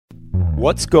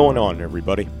What's going on,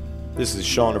 everybody? This is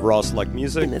Sean of Raw Select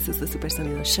Music. And this is the Super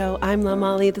Sonido Show. I'm La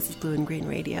Molly. This is Blue and Green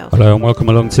Radio. Hello and welcome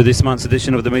along to this month's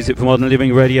edition of the Music for Modern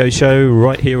Living radio show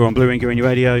right here on Blue and Green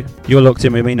Radio. You're locked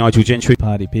in with me, Nigel Gentry.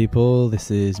 Party people, this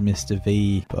is Mr.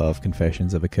 V of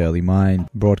Confessions of a Curly Mind,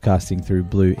 broadcasting through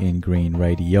Blue in Green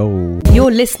Radio. You're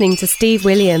listening to Steve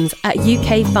Williams at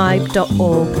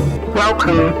uk5.org.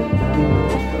 Welcome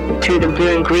to the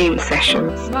Blue and Green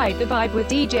sessions. Ride the vibe with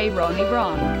DJ Ronnie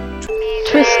Ron.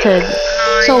 Twisted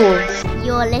Souls.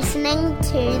 You're listening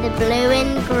to the Blue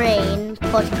and Green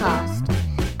podcast,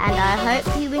 and I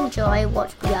hope you enjoy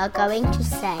what we are going to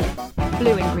say.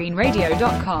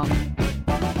 blueandgreenradio.com.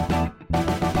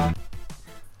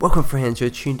 Welcome, friends.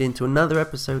 You're tuned in to another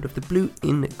episode of the Blue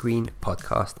in Green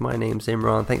podcast. My name's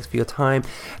Imran. Thanks for your time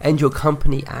and your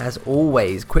company as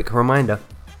always. Quick reminder,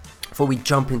 before we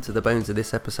jump into the bones of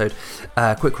this episode,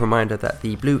 quick reminder that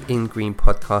the Blue in Green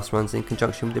podcast runs in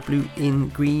conjunction with the Blue in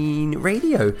Green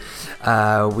Radio. You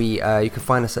can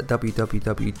find us at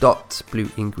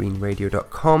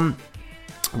www.blueingreenradio.com.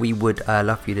 We would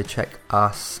love for you to check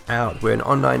us out. We're an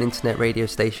online internet radio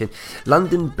station,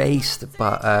 London-based,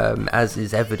 but as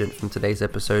is evident from today's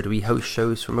episode, we host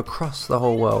shows from across the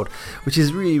whole world, which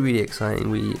is really, really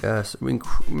exciting. We're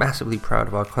massively proud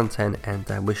of our content, and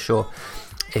we're sure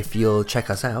if you'll check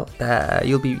us out,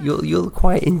 you'll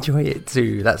quite enjoy it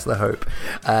too. That's the hope.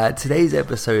 Today's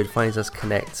episode finds us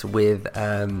connect with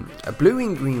a Blue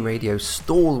and Green Radio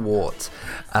stalwart,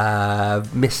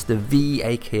 Mr. V,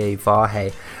 aka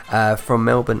Vahe, from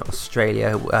Melbourne,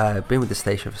 Australia. Been with the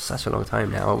station for such a long time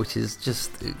now, which is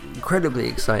just incredibly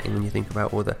exciting when you think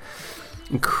about all the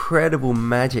incredible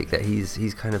magic that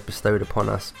he's kind of bestowed upon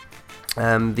us.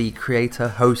 The creator,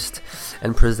 host,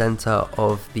 and presenter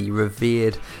of the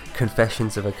revered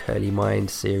Confessions of a Curly Mind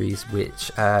series,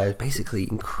 which basically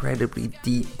incredibly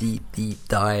deep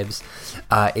dives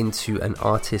into an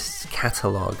artist's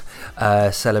catalogue,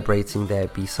 celebrating their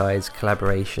B-sides,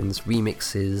 collaborations,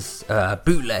 remixes,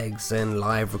 bootlegs, and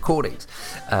live recordings.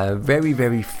 Very,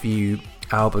 very few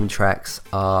album tracks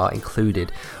are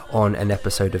included on an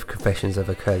episode of Confessions of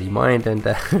a Curly Mind, and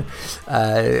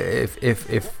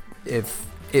if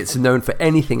it's known for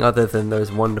anything other than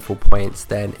those wonderful points,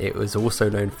 then it was also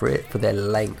known for their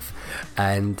length.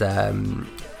 And I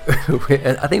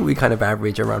think we kind of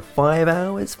average around 5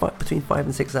 hours, between 5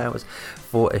 and 6 hours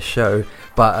for a show,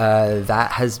 but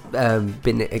that has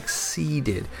been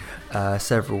exceeded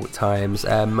several times,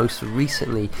 most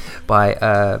recently by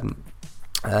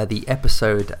the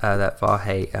episode that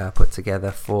Vahe put together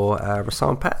for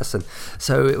Rahsaan Patterson.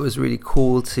 So it was really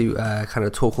cool to kind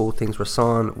of talk all things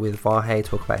Rahsaan with Vahe,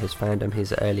 talk about his fandom,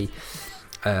 his early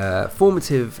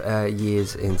formative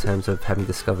years in terms of having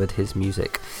discovered his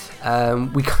music.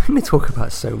 We kind of talk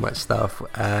about so much stuff.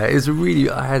 It was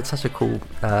I had such a cool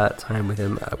time with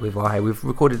him, with Vahe. We've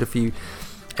recorded a few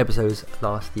episodes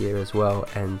last year as well,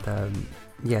 and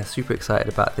super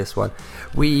excited about this one.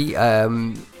 We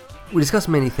discuss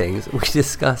many things. We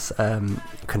discuss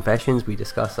Confessions, we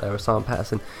discuss Rahsaan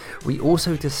Patterson. We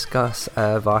also discuss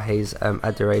Vahe's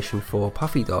adoration for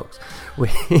puffy dogs,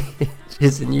 which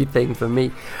is a new thing for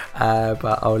me,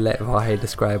 but I'll let Vahe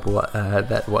describe what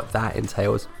that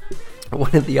entails.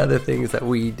 One of the other things that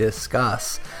we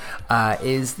discuss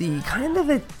is the kind of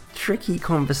a tricky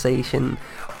conversation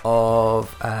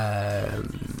of,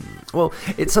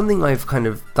 it's something I've kind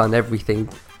of done everything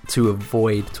to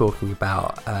avoid talking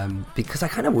about, because I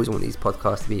kind of always want these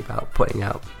podcasts to be about putting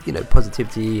out,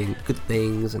 positivity and good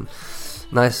things and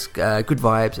nice, good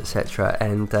vibes, etc.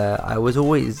 And I was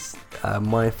always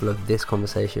mindful of this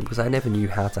conversation because I never knew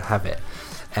how to have it.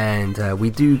 And we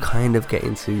do kind of get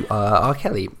into R.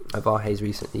 Kelly. Vahe's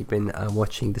recently been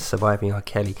watching the Surviving R.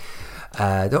 Kelly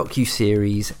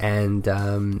docu-series, and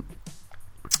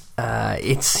I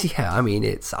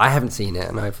haven't seen it,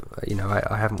 and I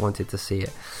haven't wanted to see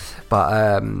it,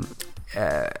 but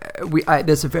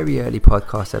there's a very early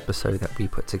podcast episode that we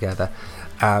put together.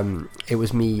 It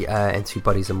was me and two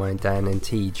buddies of mine, Dan and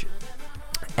Tej.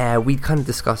 We kind of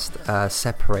discussed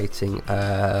separating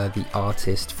the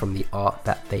artist from the art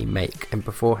that they make, and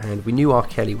beforehand we knew R.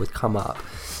 Kelly would come up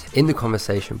in the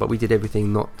conversation, but we did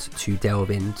everything not to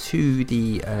delve into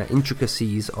the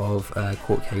intricacies of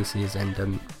court cases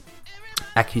and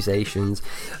accusations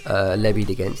levied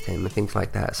against him and things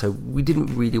like that. So we didn't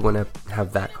really want to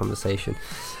have that conversation.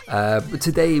 But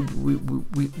today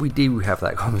we do have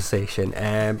that conversation,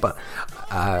 but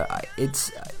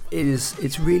it's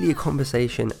really a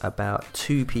conversation about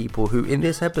two people who in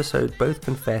this episode both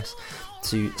confess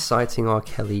to citing R.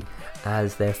 Kelly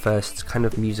as their first kind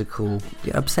of musical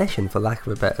obsession, for lack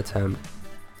of a better term.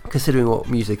 considering what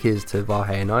music is to Vahe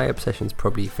and I, Obsession's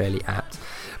probably fairly apt.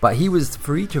 But he was,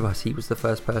 for each of us, he was the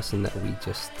first person that we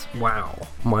just, wow,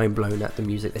 mind blown at the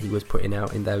music that he was putting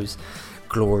out in those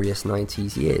glorious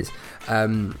 90s years.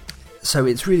 So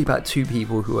it's really about two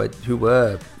people who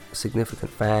were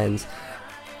significant fans,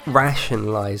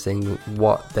 rationalizing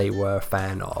what they were a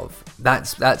fan of.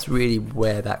 That's really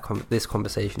where this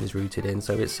conversation is rooted in.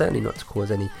 So it's certainly not to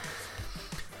cause any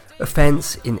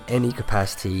offense in any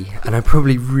capacity, and I'm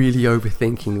probably really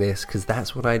overthinking this because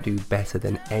that's what I do better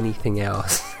than anything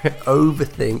else.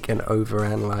 Overthink and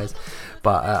overanalyze.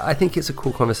 But I think it's a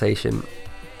cool conversation.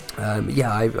 I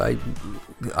enjoy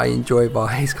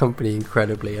Vahe's company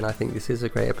incredibly, and I think this is a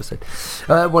great episode.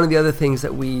 One of the other things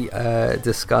that we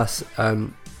discuss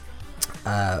on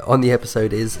the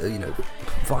episode is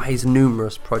Vahe's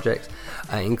numerous projects,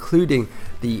 including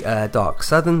the Dark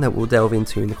Southern that we'll delve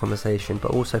into in the conversation,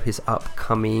 but also his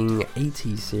upcoming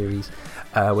 80s series,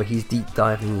 where he's deep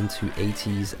diving into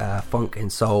 80s funk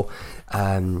and soul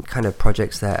kind of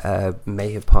projects that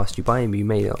may have passed you by and you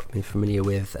may not be familiar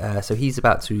with. So he's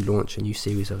about to launch a new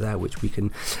series of that, which we can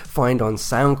find on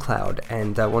SoundCloud.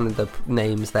 And one of the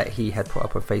names that he had put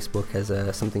up on Facebook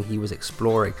as something he was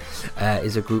exploring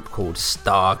is a group called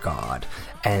Stargard.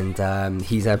 And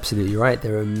he's absolutely right,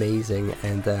 they're amazing,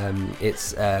 and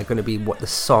it's going to be what the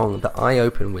song that I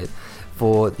open with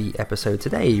for the episode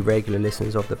today. Regular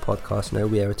listeners of the podcast know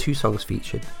there are two songs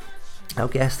featured. Our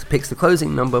guest picks the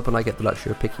closing number, but I get the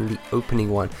luxury of picking the opening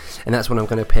one, and that's what I'm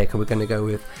going to pick, and we're going to go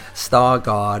with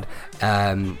Stargard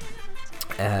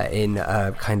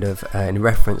in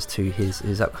reference to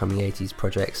his upcoming 80s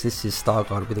projects. This is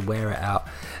Stargard with Wear It Out,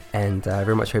 and I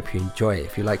very much hope you enjoy it.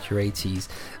 If you like your 80s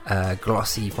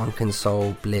glossy funk and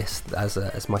soul bliss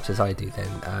as much as I do,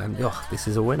 then this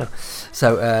is a winner.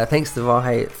 So thanks to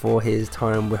Vahe for his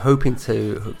time. We're hoping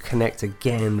to connect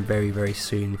again very, very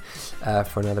soon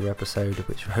for another episode,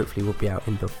 which hopefully will be out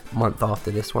in the month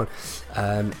after this one.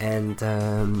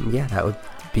 That would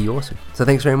be awesome. So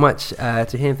thanks very much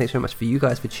to him. Thanks very much for you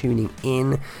guys for tuning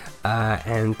in,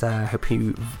 and hope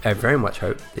you very much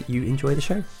hope that you enjoy the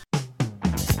show.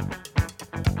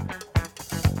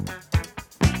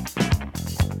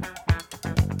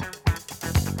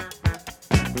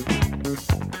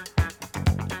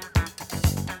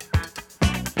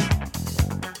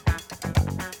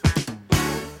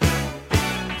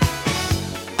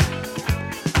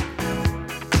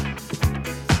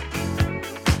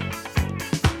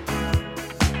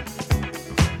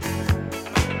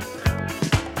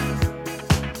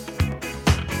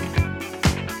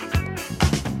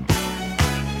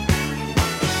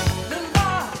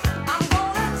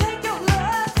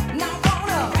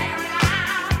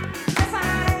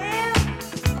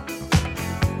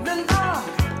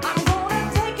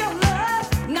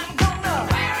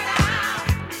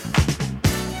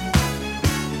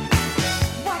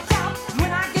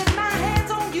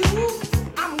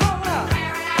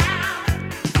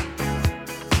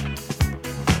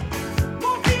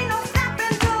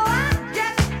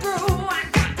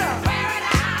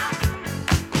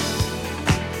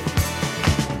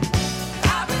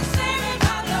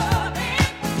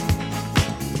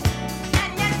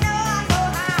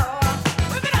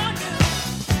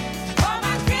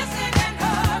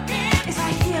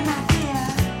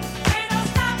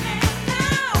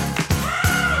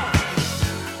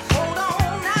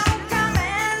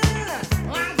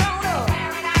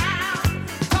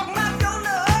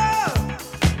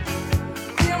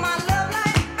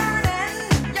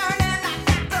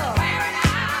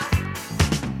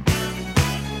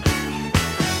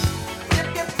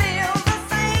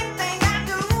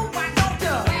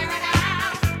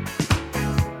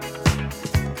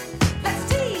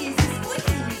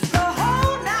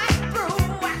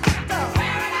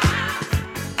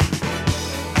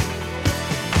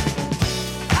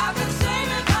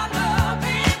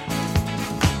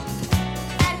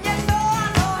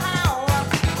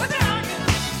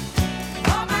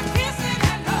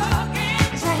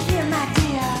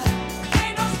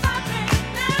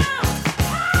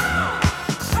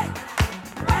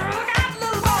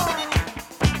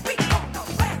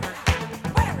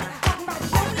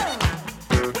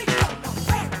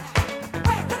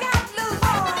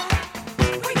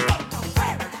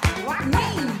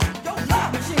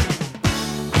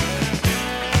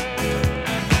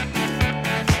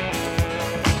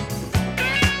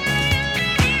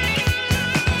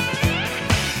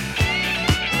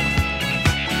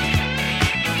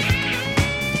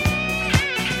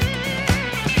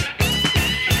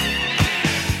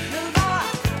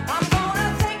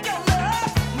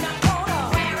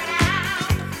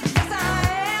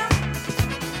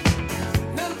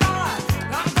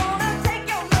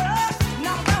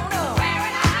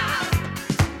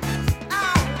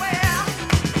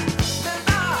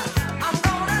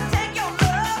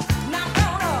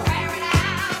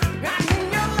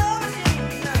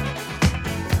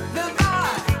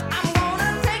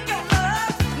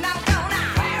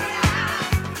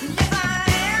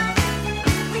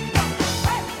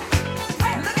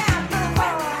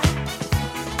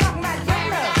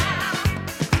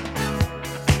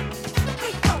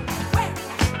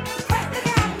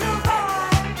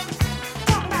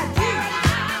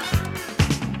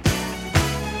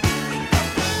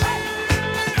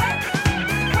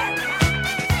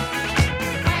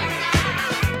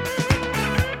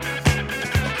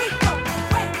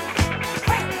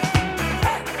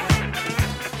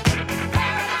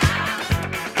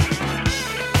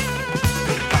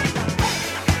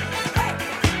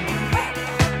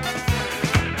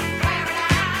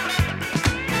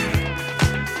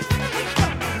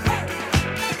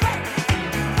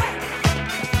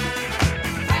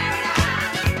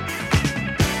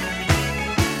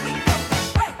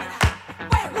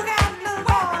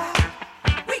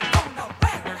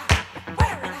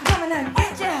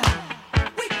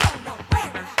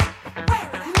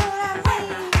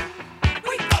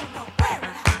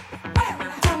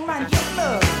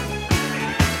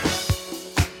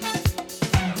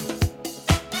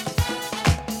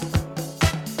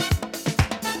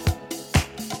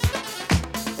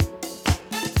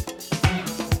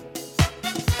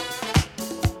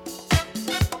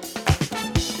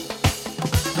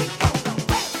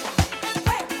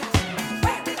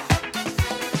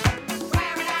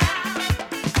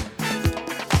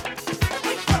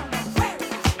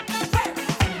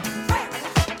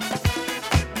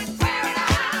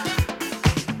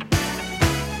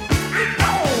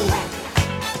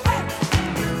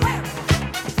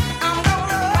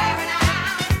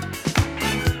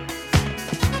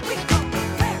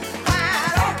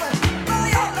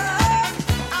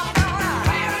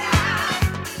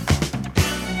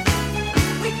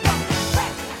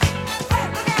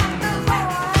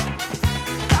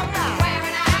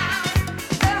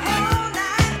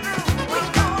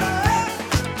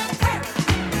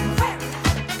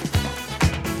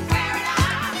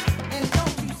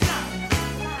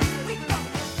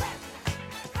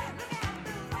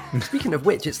 speaking of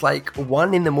which, it's like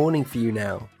 1 a.m. for you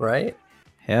now, right?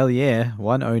 Hell yeah,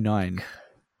 1:09.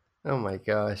 Oh my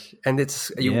gosh! And are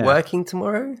you working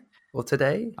tomorrow or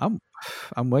today? I'm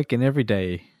working every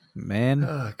day, man.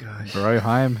 Oh gosh, bro,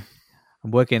 I'm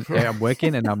working,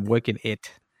 and I'm working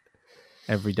it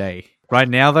every day. Right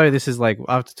now, though, this is like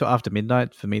after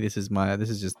midnight for me. This is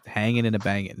just hanging and a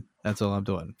banging. That's all I'm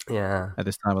doing. Yeah, at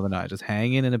this time of the night, just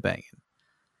hanging and a banging.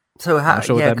 So how? Not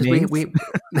sure what that means, we...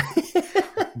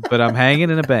 but I'm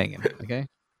hanging and a banging. Okay.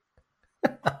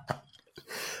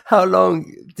 How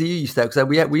long do you stay? Because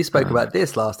we spoke about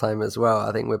this last time as well.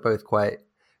 I think we're both quite.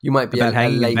 You might be a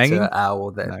later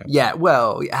owl then. No. Yeah.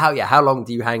 Well, how long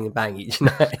do you hang and bang each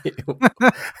night?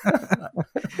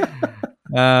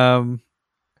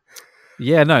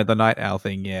 Yeah, no, the night owl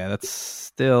thing. Yeah, that's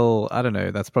still. I don't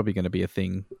know. That's probably going to be a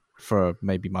thing for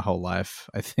maybe my whole life.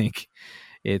 I think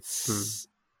it's.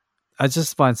 I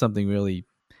just find something really.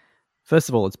 First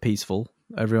of all, it's peaceful.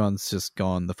 Everyone's just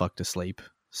gone the fuck to sleep.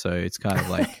 So it's kind of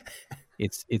like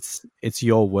it's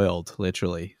your world,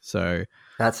 literally. So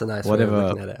that's a nice way of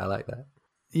looking at it. I like that.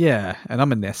 Yeah, and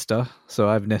I'm a nester, so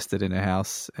I've nested in a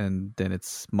house, and then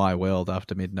it's my world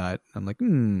after midnight. I'm like,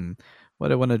 what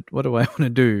do I want to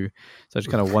do? So I just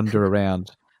kind of wander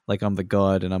around like I'm the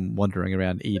god, and I'm wandering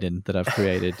around Eden that I've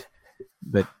created.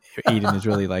 But Eden is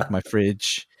really like my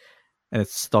fridge, and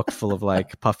it's stocked full of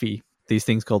like these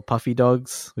things called puffy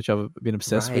dogs, which I've been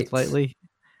obsessed with lately.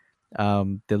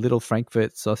 They're little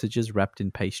Frankfurt sausages wrapped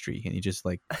in pastry, and you just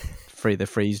like they're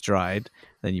freeze dried.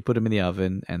 Then you put them in the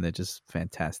oven, and they're just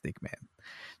fantastic, man.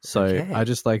 So I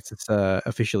just like to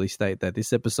officially state that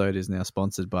this episode is now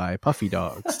sponsored by Puffy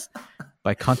Dogs,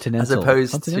 by Continental.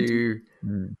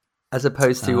 As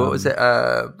opposed to what was it?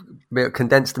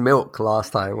 Condensed milk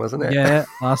last time, wasn't it? Yeah,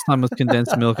 last time was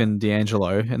condensed milk and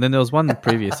D'Angelo, and then there was one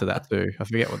previous to that too. I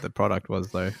forget what the product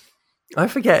was though. I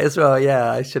forget as well.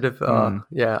 Yeah, I should have.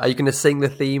 Yeah, are you going to sing the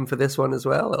theme for this one as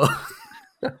well?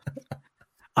 Or?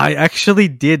 I actually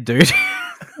did, dude.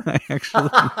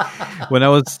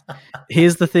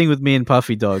 Here's the thing with me and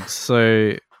Puffy Dogs.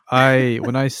 So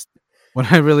when I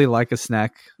really like a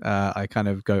snack, I kind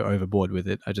of go overboard with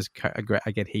it. I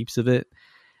get heaps of it,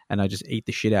 and I just eat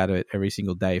the shit out of it every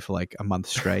single day for like a month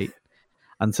straight,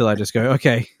 until I just go,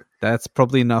 okay, that's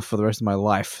probably enough for the rest of my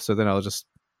life. So then I'll just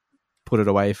put it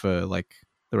away for like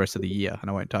the rest of the year, and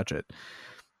I won't touch it.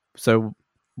 So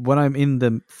when I'm in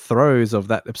the throes of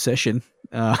that obsession,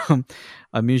 I'm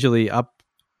usually up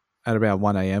at about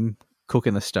 1 a.m.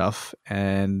 cooking the stuff,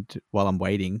 and while I'm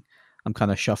waiting, I'm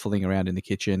kind of shuffling around in the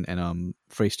kitchen, and I'm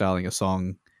freestyling a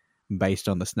song based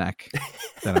on the snack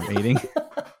that I'm eating.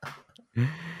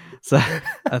 So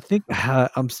I think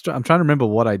I'm trying to remember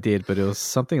what I did, but it was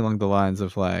something along the lines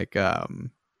of like,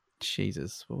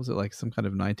 Jesus, what was it, like some kind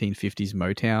of 1950s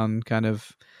Motown kind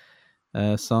of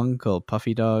song called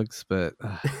Puffy Dogs, but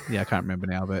yeah, I can't remember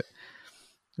now, but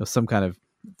it was some kind of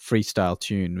freestyle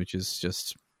tune, which is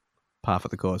just par for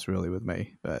the course really with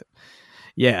me. But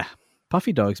yeah,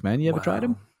 Puffy Dogs, man, you ever tried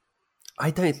them?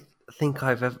 I don't think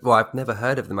I've ever. Well, I've never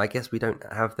heard of them. I guess we don't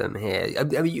have them here. I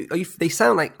mean, they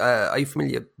sound like. Are you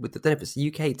familiar with? I don't know if it's a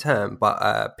UK term,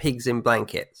 but pigs in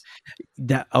blankets.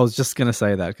 I was just gonna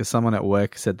say that because someone at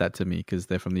work said that to me because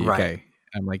they're from the UK. Right.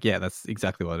 I'm like, yeah, that's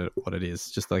exactly what it is.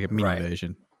 Just like a mini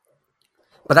version.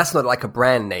 But that's not like a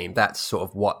brand name. That's sort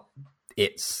of what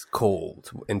it's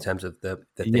called in terms of the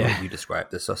thing that you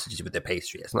described, the sausages with the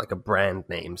pastry. It's not like a brand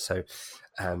name, so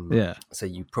so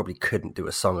you probably couldn't do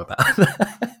a song about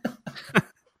that.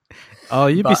 Oh,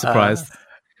 you'd be surprised.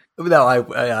 No, I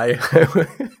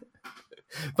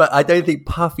but I don't think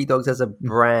Puffy Dogs as a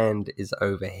brand is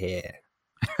over here.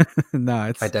 No,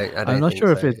 it's. I'm not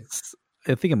sure if it's.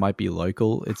 I think it might be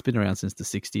local. It's been around since the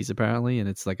 60s apparently, and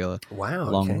it's like a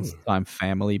long time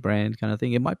family brand kind of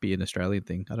thing. It might be an Australian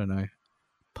thing. I don't know.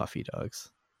 Puffy Dogs.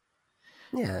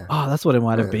 Yeah. Oh, that's what it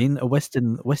might have been. A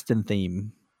Western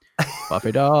theme.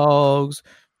 Puffy Dogs.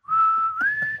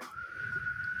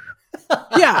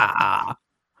 Yeah.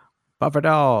 Puffy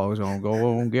Dogs. Gonna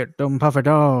go and get them Puffy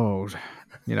Dogs.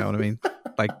 You know what I mean?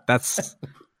 Like that's.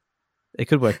 It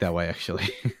could work that way, actually.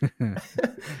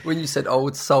 When you said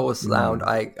old soul sound,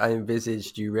 I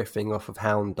envisaged you riffing off of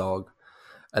Hound Dog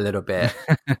a little bit.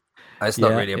 It's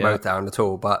not really a Motown at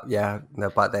all, but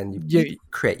but then you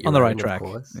create your on the own, right track.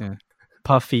 Yeah.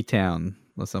 Puffy Town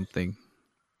or something.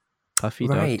 Puffy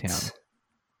Dog Town.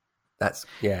 That's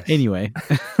Anyway,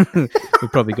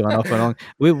 we've probably gone off and on.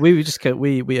 We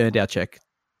earned our check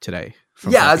today.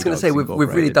 I was going to say we've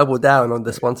really doubled down on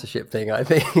the sponsorship thing. I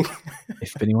think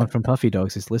if anyone from Puffy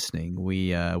Dogs is listening,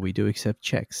 we do accept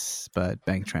checks, but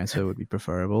bank transfer would be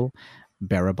preferable.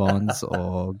 Bearer bonds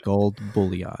or gold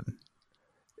bullion.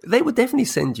 They would definitely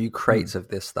send you crates of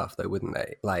this stuff, though, wouldn't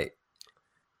they? Like,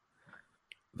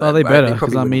 oh, they better,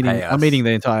 because probably I'm wouldn't pay us. eating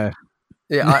the entire.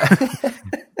 Yeah,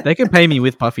 They can pay me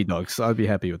with puffy dogs. So I'd be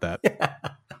happy with that.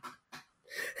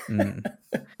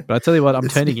 But I tell you what, I'm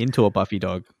turning into a puffy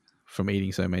dog from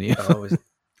eating so many.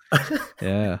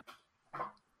 Yeah.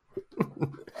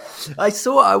 I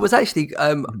was actually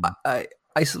I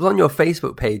was on your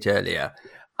Facebook page earlier.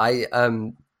 I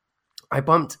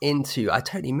bumped into, I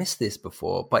totally missed this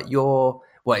before, but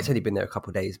it's only been there a couple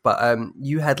of days, but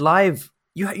you had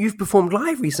you've performed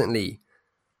live recently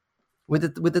with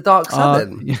the Dark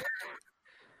Southern. Yeah.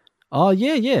 Oh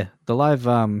yeah. The live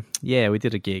we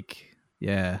did a gig.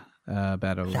 Yeah.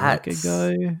 About a week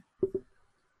ago.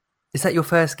 Is that your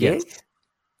first gig? Yes.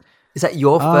 Is that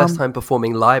your first time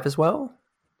performing live as well?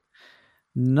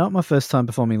 Not my first time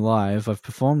performing live. I've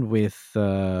performed with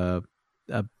a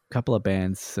couple of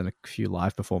bands and a few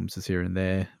live performances here and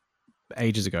there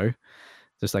ages ago,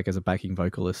 just like as a backing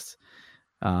vocalist.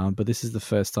 But this is the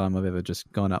first time I've ever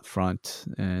just gone up front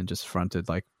and just fronted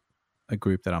like a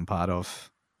group that I'm part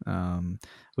of,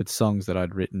 with songs that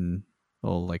I'd written,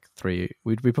 or like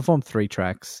we performed 3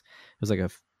 tracks. It was like a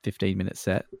 15-minute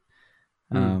set.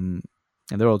 And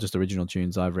they're all just original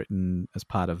tunes I've written as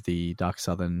part of the Dark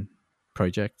Southern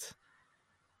project.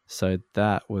 So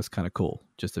that was kind of cool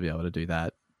just to be able to do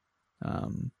that.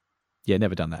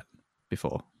 Never done that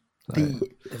before. So. The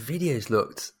videos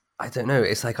looked, I don't know,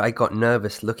 it's like I got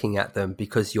nervous looking at them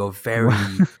because you're very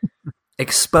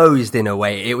exposed in a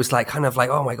way. It was like kind of like,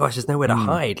 oh my gosh, there's nowhere to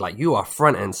hide. Like you are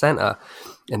front and center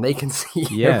and they can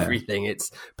see everything.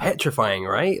 It's petrifying,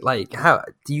 right? Like, how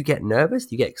do you get nervous?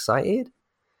 Do you get excited?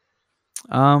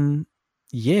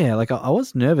 Yeah, like I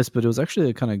was nervous, but it was actually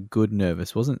a kind of good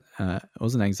nervous. It wasn't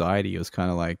anxiety. It was kind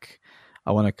of like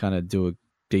I want to kind of do a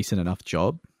decent enough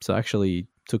job. So I actually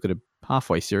took it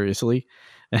halfway seriously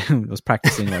and was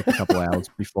practicing like a couple hours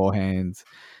beforehand.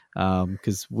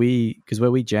 Because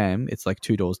where we jam, it's like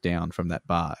 2 doors down from that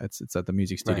bar. It's at the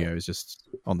music studio. Right. It's just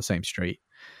on the same street.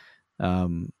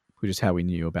 Which is how we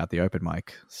knew about the open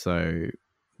mic. So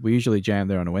we usually jam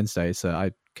there on a Wednesday. So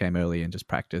I came early and just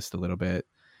practiced a little bit,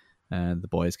 and the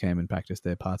boys came and practiced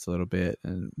their parts a little bit.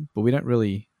 But we don't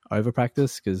really over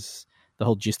practice because the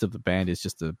whole gist of the band is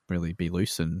just to really be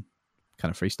loose and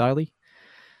kind of freestyly.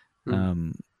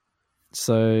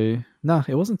 So no,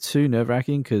 it wasn't too nerve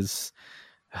wracking because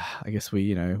I guess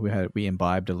we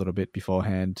imbibed a little bit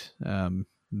beforehand,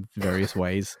 various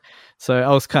ways. So I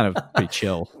was kind of pretty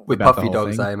chill with about puffy the whole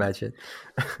dogs, thing. I imagine.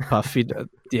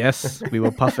 Yes, we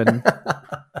were puffing.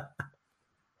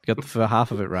 Got for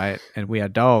half of it right, and we are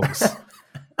dogs,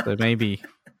 so maybe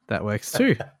that works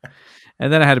too.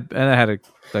 And then I had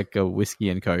a whiskey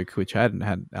and Coke, which I hadn't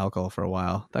had alcohol for a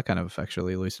while. That kind of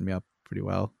actually loosened me up pretty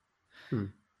well.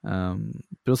 But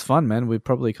it was fun, man. We'd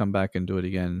probably come back and do it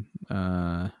again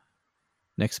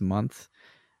next month,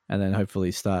 and then hopefully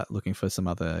start looking for some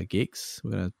other gigs.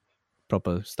 We're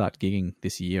gonna start gigging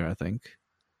this year, I think,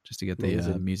 just to get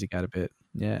the music out a bit.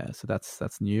 Yeah, so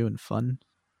that's new and fun.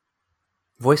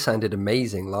 Voice sounded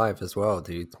amazing live as well,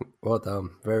 dude. Well done.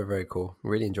 Very, very cool.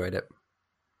 Really enjoyed it.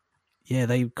 Yeah,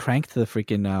 they cranked the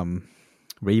freaking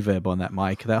reverb on that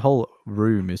mic. That whole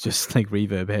room is just like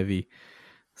reverb heavy.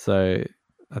 So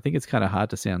I think it's kind of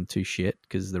hard to sound too shit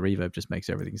because the reverb just makes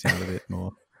everything sound a bit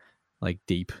more like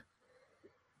deep.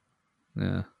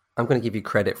 Yeah. I'm going to give you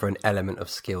credit for an element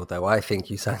of skill, though. I think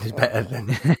you sounded better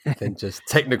than just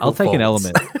technical I'll take faults. an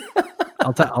element.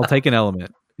 I'll take an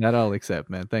element. That I'll accept,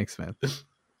 man. Thanks, man.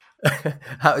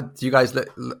 How do you guys look?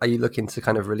 Are you looking to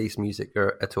kind of release music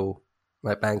at all,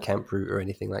 like Bandcamp route or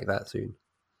anything like that soon?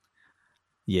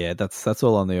 Yeah, that's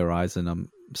all on the horizon.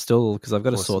 I'm still, because I've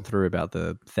got to sort through about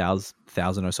the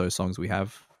 1,000 or so songs we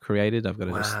have created. I've got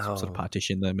to just sort of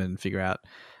partition them and figure out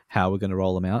how we're going to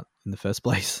roll them out in the first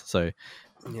place. So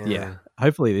yeah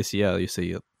hopefully this year you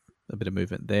see a bit of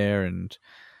movement there, and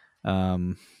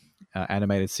our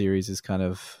animated series is kind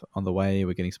of on the way.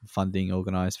 We're getting some funding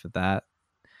organized for that.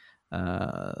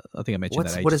 I think I mentioned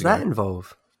that ages what does ago. that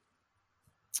involve?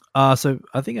 So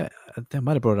I think I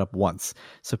might have brought it up once.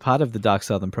 So part of the Dark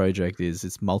Southern project is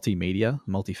it's multimedia,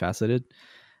 multifaceted.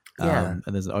 And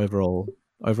there's an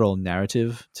overall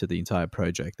narrative to the entire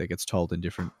project that gets told in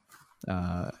different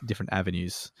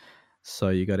avenues. So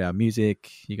you got our music,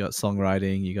 you got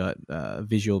songwriting, you got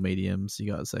visual mediums,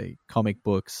 you got, say, comic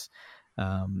books.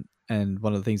 And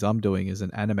one of the things I'm doing is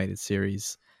an animated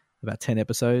series, about 10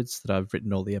 episodes that I've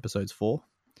written all the episodes for,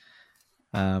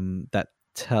 that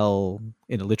tell,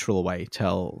 in a literal way,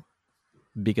 tell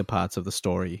bigger parts of the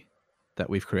story that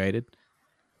we've created.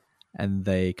 And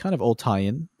they kind of all tie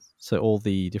in. So all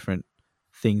the different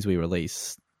things we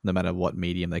release no matter what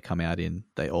medium they come out in,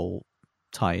 they all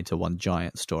tie into one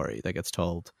giant story that gets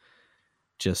told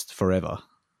just forever.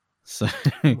 So,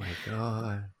 oh my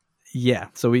god, yeah.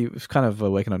 So we've kind of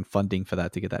working on funding for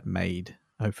that to get that made,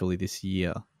 hopefully this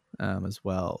year as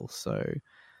well. So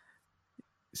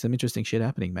some interesting shit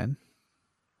happening, man.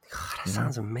 God, that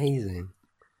sounds amazing.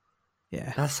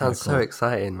 Yeah, that sounds so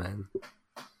exciting, man.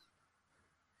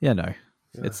 Yeah, no,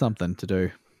 it's something to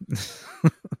do.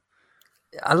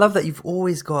 I love that you've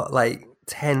always got like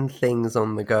 10 things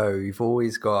on the go. You've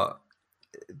always got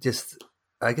just,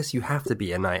 I guess you have to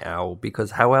be a night owl,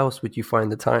 because how else would you find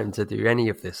the time to do any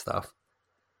of this stuff?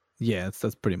 Yeah,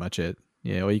 that's pretty much it.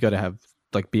 Yeah, or you got to have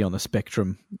like be on the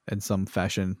spectrum in some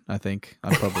fashion. I think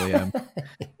I probably am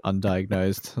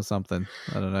undiagnosed or something.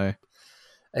 I don't know.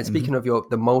 And speaking of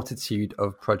the multitude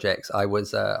of projects, I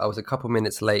was a couple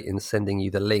minutes late in sending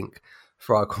you the link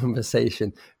for our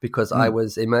conversation because I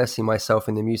was immersing myself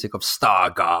in the music of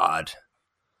Stargard,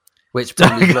 which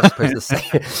probably you're not supposed to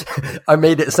say. I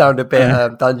made it sound a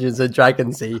bit Dungeons and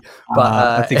Dragons-y,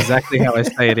 but that's exactly how I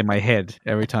say it in my head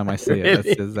every time I see it.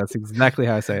 Really? That's exactly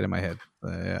how I say it in my head.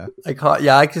 Yeah, I can't.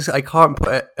 Yeah, I can't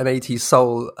put an 80s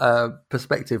soul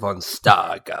perspective on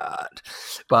Stargard,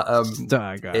 but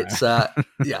Stargard. It's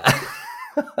yeah.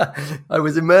 I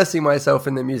was immersing myself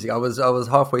in the music. I was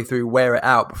halfway through Wear It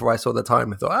Out before I saw the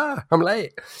time. I thought, I'm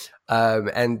late.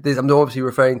 And this, I'm obviously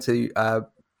referring to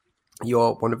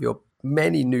one of your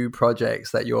many new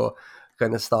projects that you're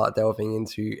going to start delving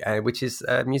into, which is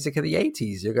music of the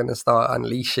 80s. You're going to start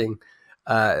unleashing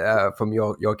from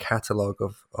your catalog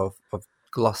of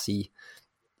glossy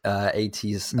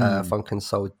 80s funk and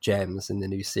soul gems in the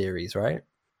new series, right?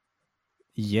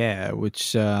 Yeah,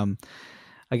 which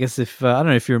I guess if I don't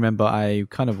know if you remember, I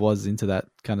kind of was into that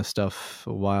kind of stuff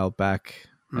a while back,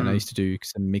 and I used to do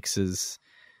some mixes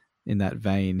in that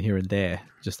vein here and there,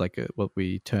 just like what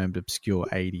we termed obscure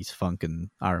 80s funk and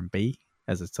R&B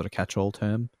as a sort of catch-all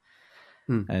term.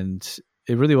 And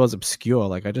it really was obscure.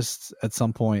 Like I just, at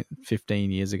some point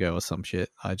 15 years ago or some shit,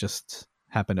 I just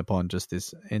happened upon just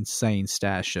this insane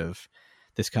stash of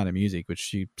this kind of music,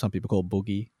 which some people call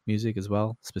boogie music as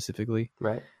well, specifically.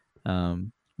 Right.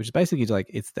 Which is basically like,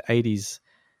 it's the 80s.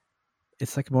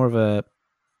 It's like more of a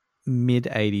mid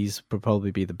 80s would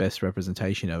probably be the best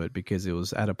representation of it, because it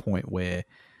was at a point where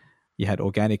you had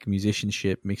organic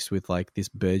musicianship mixed with like this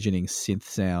burgeoning synth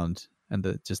sound and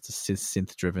just a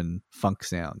synth driven funk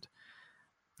sound.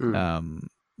 So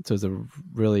it was a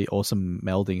really awesome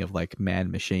melding of like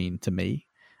man machine to me.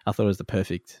 I thought it was the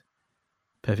perfect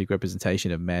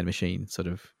representation of man machine sort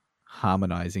of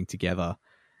harmonizing together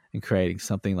and creating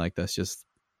something like that's just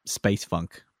space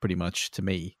funk pretty much to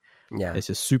me. Yeah, it's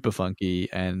just super funky,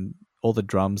 and all the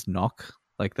drums knock.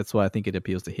 Like that's why I think it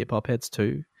appeals to hip hop heads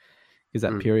too, because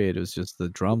that period was just, the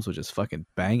drums were just fucking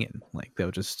banging. Like they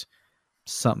were just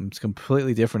something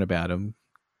completely different about them,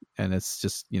 and it's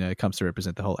just, it comes to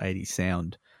represent the whole 80s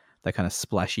sound, that kind of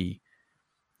splashy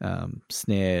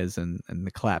snares and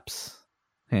the claps,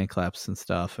 hand claps and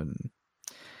stuff. And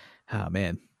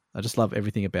man, I just love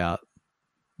everything about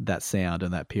that sound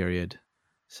and that period.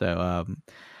 So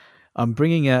I'm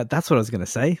bringing that's what I was going to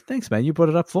say. Thanks, man. You brought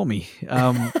it up for me.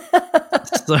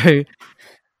 So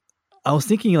I was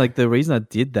thinking like the reason I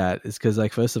did that is because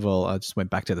like, first of all, I just went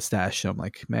back to the stash. I'm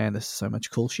like, man, there's so much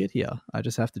cool shit here. I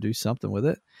just have to do something with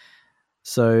it.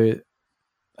 So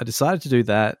I decided to do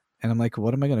that. And I'm like,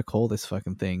 what am I going to call this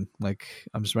fucking thing? Like,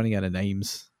 I'm just running out of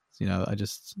names. I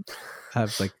just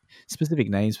have like specific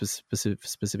names for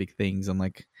specific things. I'm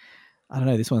like, I don't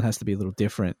know, this one has to be a little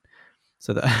different.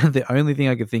 So the only thing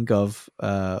I could think of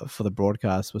for the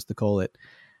broadcast was to call it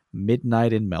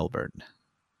Midnight in Melbourne.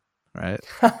 Right?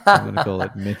 So I'm going to call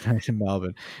it Midnight in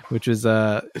Melbourne, which was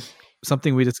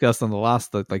something we discussed on the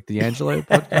last, like D'Angelo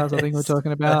podcast, I think we're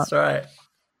talking about. That's right.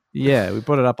 Yeah, we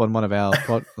brought it up on one of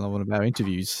our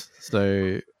interviews.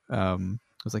 So I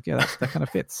was like, yeah, that kind of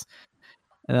fits.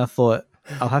 And I thought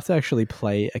I'll have to actually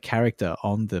play a character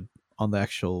on the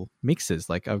actual mixes.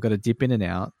 Like I've got to dip in and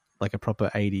out like a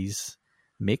proper 80s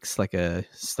mix, like a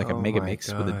mega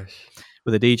mix with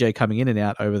a DJ coming in and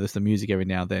out over the music every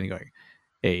now and then and going,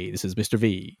 hey, this is Mr.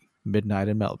 V, Midnight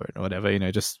in Melbourne, or whatever,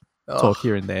 just talk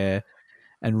here and there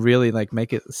and really like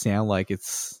make it sound like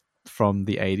it's from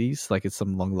the 80s, like it's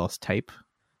some long lost tape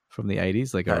from the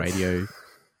 80s, like a radio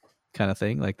kind of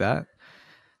thing like that.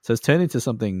 So it's turned into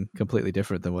something completely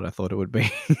different than what I thought it would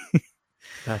be.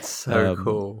 That's so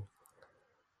cool.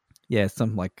 Yeah,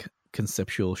 some like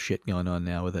conceptual shit going on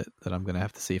now with it that I'm going to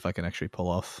have to see if I can actually pull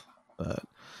off. But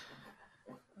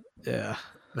yeah.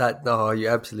 You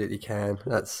absolutely can.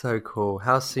 That's so cool.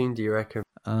 How soon do you reckon?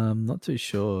 I'm not too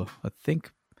sure. I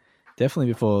think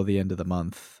definitely before the end of the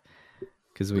month,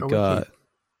 because we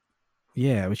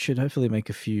we should hopefully make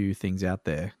a few things out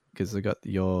there, because we got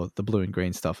the blue and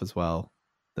green stuff as well.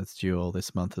 That's due all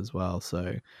this month as well.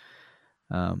 So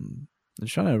I'm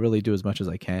trying to really do as much as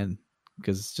I can,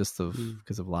 because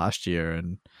of last year,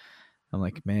 and I'm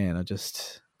like, man, I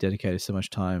just dedicated so much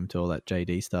time to all that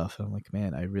JD stuff. And I'm like,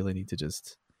 man, I really need to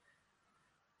just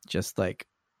like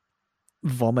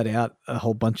vomit out a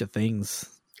whole bunch of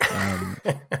things,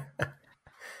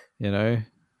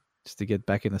 just to get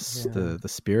back in the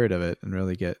spirit of it and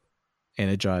really get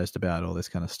energized about all this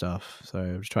kind of stuff.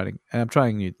 So I'm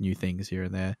trying new things here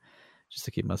and there just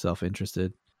to keep myself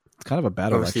interested. It's kind of a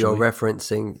battle. Obviously, you're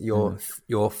referencing your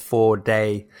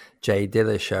 4-day Jay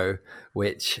Dilla show,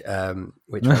 which ran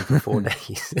for 4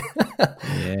 days.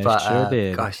 Yeah, but sure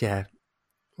did. Gosh, yeah,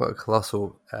 what a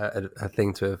colossal a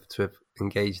thing to have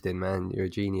engaged in, man. You're a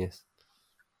genius.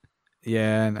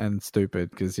 Yeah, and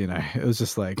stupid, because it was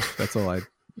just like that's all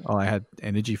I had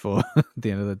energy for at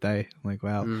the end of the day. I'm like,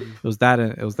 wow, it was that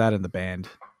in the band.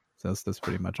 So that's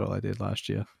pretty much all I did last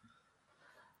year.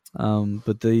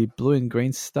 But the blue and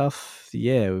green stuff,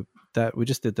 that we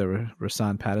just did the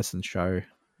Rahsaan Patterson show,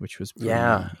 which was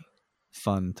pretty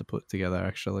fun to put together,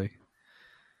 actually.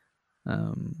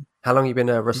 How long have you been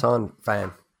a Rahsaan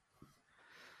fan?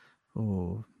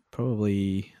 Oh,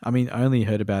 probably. I mean, I only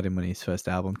heard about him when his first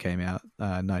album came out,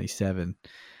 97.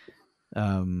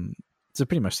 So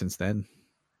pretty much since then.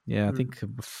 Yeah, I think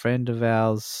a friend of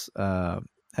ours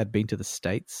had been to the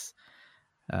States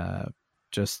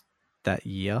just that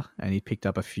year, and he picked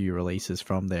up a few releases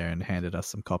from there and handed us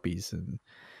some copies, and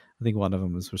I think one of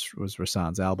them was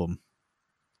Rahsaan's album.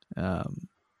 And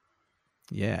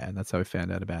that's how we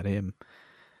found out about him.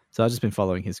 So I've just been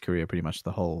following his career pretty much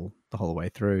the whole way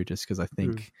through, just because I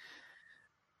think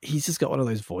he's just got one of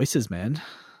those voices, man.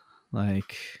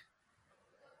 Like,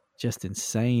 just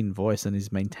insane voice, and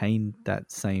he's maintained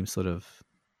that same sort of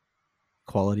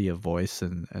quality of voice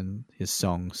and his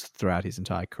songs throughout his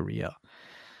entire career.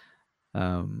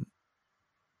 So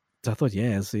I thought,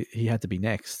 he had to be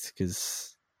next,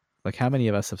 because like, how many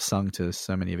of us have sung to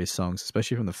so many of his songs,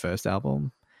 especially from the first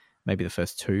album, maybe the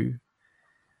first two.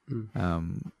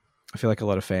 I feel like a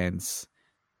lot of fans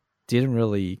didn't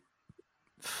really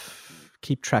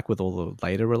keep track with all the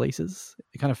later releases.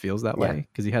 It kind of feels that way,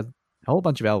 because he had a whole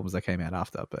bunch of albums that came out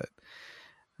after, but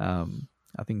I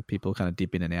think people kind of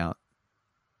dip in and out.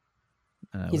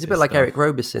 He's a bit like Eric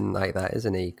Roberson like that,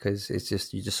 isn't he? Because it's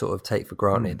just, you just sort of take for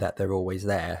granted that they're always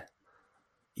there.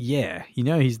 Yeah,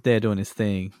 he's there doing his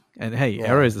thing. And hey,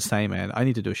 Arrow's the same, man. I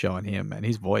need to do a show on him, man.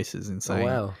 His voice is insane. Oh,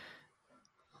 wow.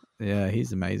 Yeah,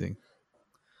 he's amazing.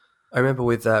 I remember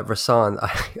with Rahsaan,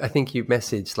 I think you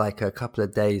messaged like a couple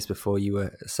of days before you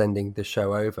were sending the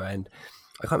show over, and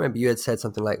I can't remember, you had said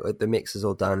something like the mix is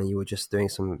all done and you were just doing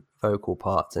some vocal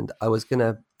parts, and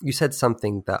you said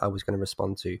something that I was going to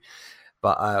respond to,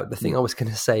 but the thing I was going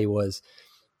to say was,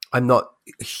 I'm not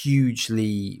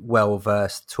hugely well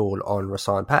versed at all on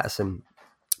Rahsaan Patterson,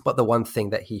 but the one thing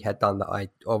that he had done that I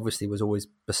obviously was always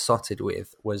besotted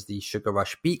with was the Sugar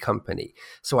Rush Beat Company.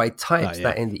 So I typed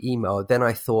that in the email. Then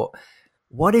I thought,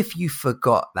 what if you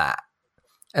forgot that?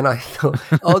 And I thought,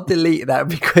 I'll delete that,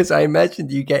 because I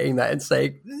imagined you getting that and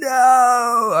saying,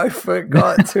 no, I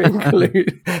forgot to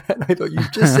include. And I thought, you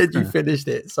just said you finished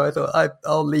it. So I thought,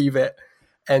 I'll leave it.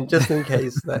 And just in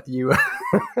case that you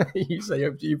say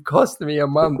you've cost me a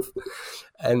month,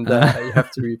 and you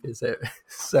have to revisit.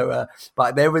 So,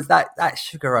 but there was that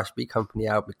Sugar Rush Beat Company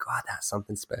album. God, that's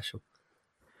something special.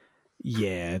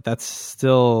 Yeah, that's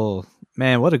still,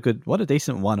 man. What a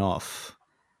decent one-off,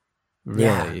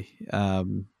 really. Yeah.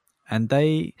 And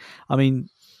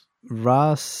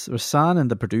Rahsaan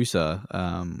and the producer,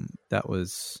 that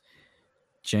was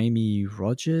Jamie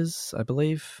Rogers, I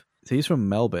believe. So he's from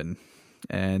Melbourne.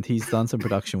 And he's done some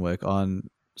production work on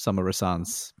some of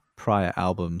Rahsaan's prior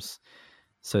albums.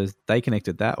 So they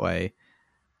connected that way.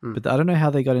 But I don't know how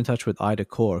they got in touch with Ida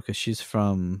Core, because she's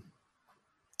from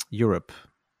Europe.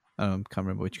 I can't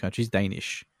remember which country. She's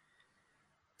Danish.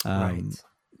 Right.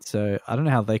 So I don't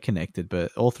know how they connected,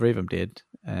 but all three of them did.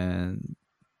 And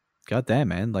goddamn,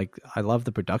 man, like, I love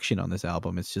the production on this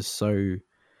album. It's just so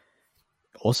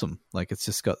awesome. Like, it's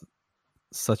just got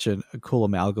such a cool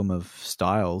amalgam of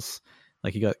styles.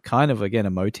 Like, you got kind of, again,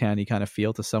 a Motown-y kind of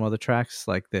feel to some of the tracks,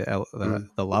 like the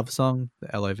Love song,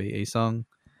 the Love song.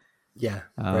 Yeah,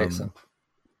 great song.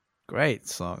 Great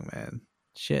song, man.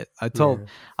 Shit, I told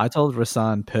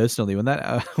Rahsaan personally when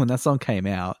that song came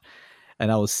out,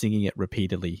 and I was singing it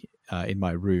repeatedly in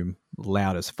my room,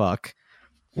 loud as fuck.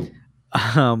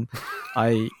 Because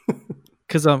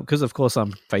of course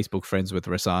I'm Facebook friends with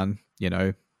Rahsaan,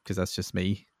 because that's just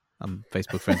me. I'm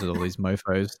Facebook friends with all these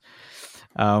mofos.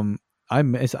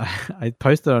 I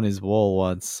posted on his wall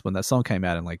once when that song came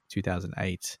out in like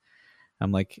 2008.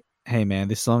 I'm like, hey man,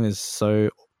 this song is so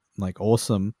like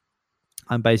awesome.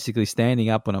 I'm basically standing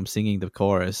up when I'm singing the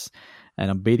chorus, and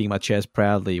I'm beating my chest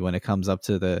proudly when it comes up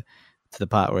to the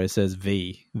part where it says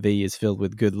V is filled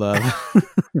with good love.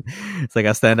 It's like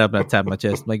I stand up and I tap my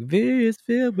chest. I'm like, V is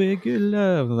filled with good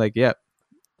love. I'm like, yep,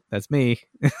 that's me.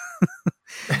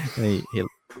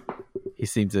 He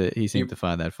seemed to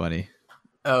find that funny.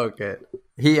 Oh, good.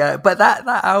 But that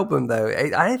album though,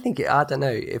 I don't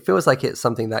know. It feels like it's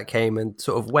something that came and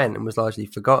sort of went and was largely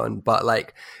forgotten. But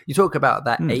like you talk about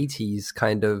that 80s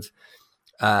kind of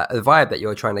vibe that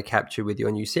you're trying to capture with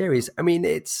your new series. I mean,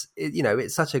 it's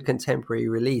such a contemporary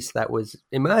release that was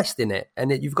immersed in it,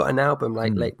 and you've got an album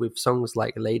like with songs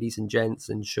like Ladies and Gents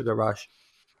and Sugar Rush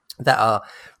that are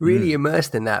really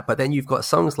immersed in that. But then you've got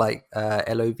songs like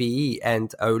LOVE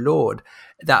and Oh Lord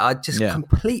that are just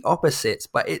complete opposites.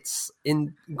 But it's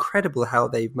incredible how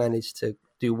they've managed to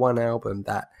do one album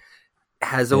that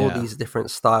has all these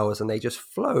different styles, and they just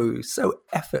flow so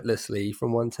effortlessly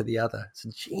from one to the other. It's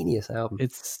a genius album.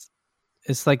 It's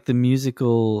like the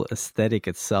musical aesthetic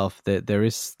itself, that there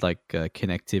is like a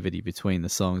connectivity between the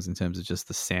songs in terms of just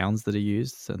the sounds that are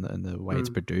used and the way it's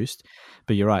produced.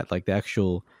 But you're right, like the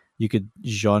actual, you could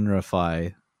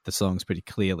genreify the songs pretty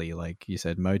clearly. Like you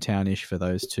said, Motown-ish for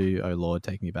those two, Oh Lord,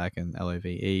 Take Me Back, and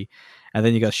LOVE. And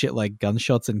then you got shit like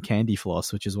Gunshots and Candy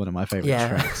Floss, which is one of my favorite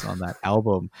tracks on that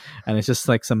album. And it's just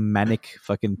like some manic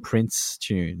fucking Prince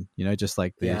tune, just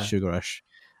like the Sugar Rush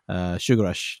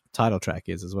title track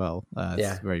is as well.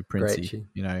 It's very Princey,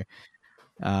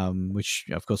 which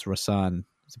of course Rahsaan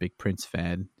is a big Prince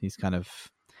fan. He's kind of,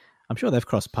 I'm sure they've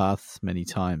crossed paths many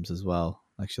times as well,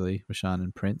 actually, Rahsaan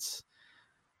and Prince.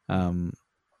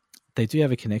 They do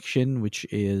have a connection, which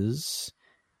is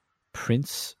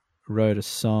Prince wrote a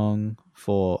song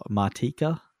for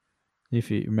Martika, if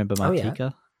you remember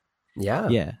Martika.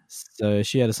 Yeah. So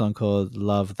she had a song called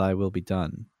Love Thy Will Be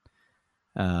Done.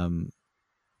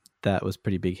 That was a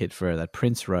pretty big hit for her, that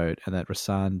Prince wrote and that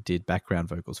Rahsaan did background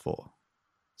vocals for.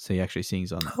 So he actually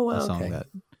sings on a song that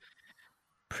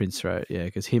Prince wrote. Yeah,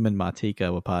 because him and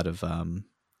Martika were part of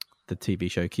the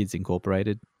TV show Kids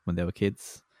Incorporated when they were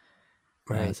kids.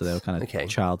 Right. So they were kind of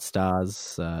child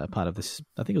stars, part of this,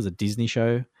 I think it was a Disney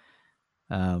show.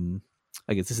 I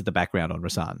guess this is the background on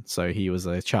Rahsaan. So he was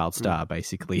a child star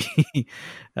basically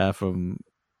from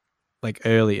like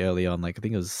early on, like I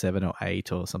think it was 7 or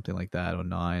 8 or something like that, or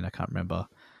 9, I can't remember.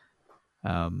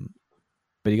 But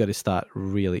he got his start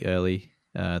really early.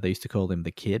 They used to call him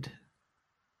the Kid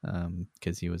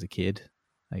because he was a kid,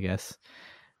 I guess.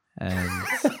 And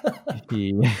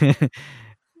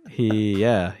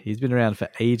he's been around for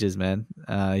ages, man.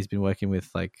 He's been working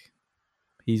with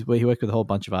he worked with a whole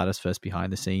bunch of artists first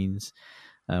behind the scenes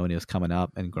when he was coming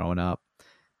up and growing up.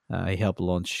 He helped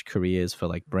launch careers for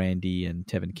like Brandy and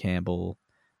Tevin Campbell.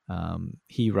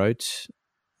 He wrote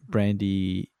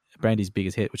Brandy's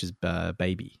biggest hit, which is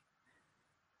Baby.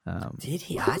 Did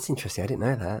he? That's interesting. I didn't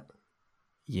know that.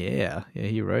 Yeah,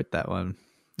 he wrote that one,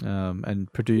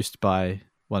 and produced by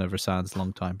one of Rahsaan's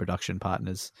longtime production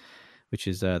partners, which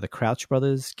is the Crouch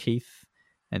brothers, Keith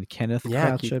and Kenneth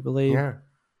Crouch, I believe. Yeah.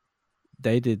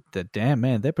 They did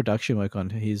their production work on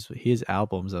his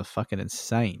albums are fucking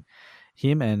insane.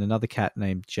 Him and another cat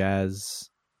named Jamie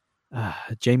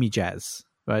Jazz,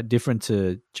 right? Different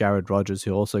to Jared Rogers,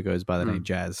 who also goes by the name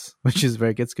Jazz, which is where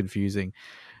it gets confusing.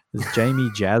 There's Jamie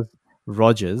Jazz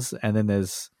Rogers, and then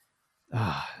there's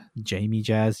Jamie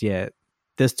Jazz. Yeah,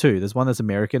 there's two. There's one that's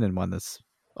American and one that's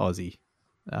Aussie.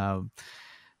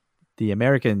 The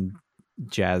American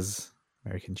Jazz,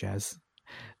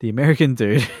 the American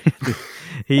dude,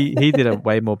 he did a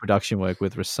way more production work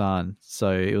with Rahsaan.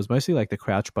 So it was mostly like the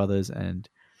Crouch brothers and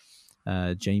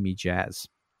Jamie Jazz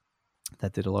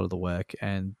that did a lot of the work.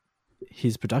 And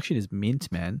his production is mint,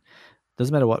 man.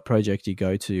 Doesn't matter what project you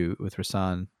go to with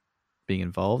Rahsaan being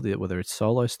involved, whether it's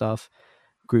solo stuff,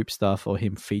 group stuff, or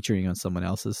him featuring on someone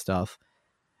else's stuff.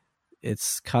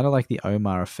 It's kind of like the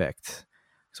Omar effect.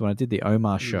 So when I did the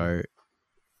Omar show,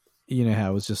 you know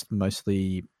how it was just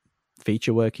mostly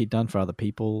feature work he'd done for other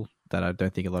people that I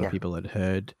don't think a lot of people had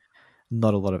heard.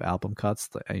 Not a lot of album cuts,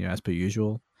 as per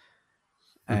usual.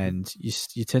 And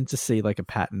you tend to see like a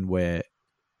pattern where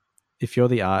if you're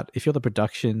the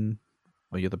production,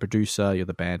 or you're the producer, you're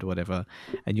the band or whatever,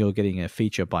 and you're getting a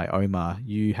feature by Omar,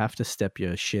 you have to step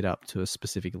your shit up to a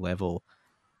specific level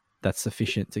that's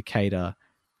sufficient to cater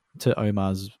to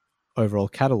Omar's overall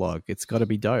catalog. It's got to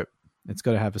be dope. It's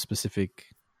got to have a specific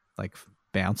like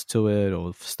bounce to it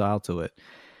or style to it.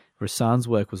 Rahsaan's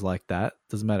work was like that.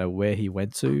 Doesn't matter where he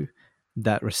went to,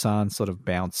 that Rahsaan sort of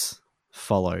bounce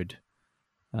followed,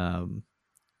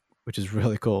 which is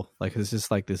really cool. Like, it's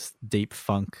just like this deep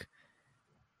funk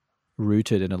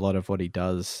rooted in a lot of what he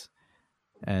does,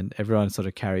 and everyone sort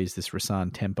of carries this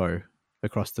Rahsaan tempo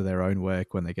across to their own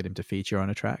work when they get him to feature on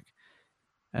a track.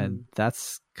 And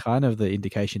that's kind of the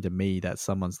indication to me that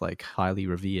someone's like highly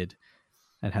revered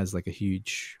and has like a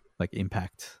huge like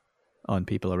impact on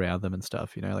people around them and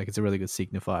stuff, you know. Like, it's a really good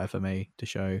signifier for me to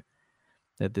show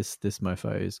that this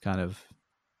mofo is kind of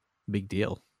big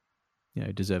deal, you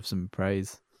know, deserves some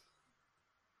praise.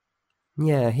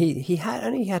 Yeah, he had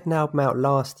an album out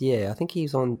last year. I think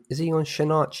is he on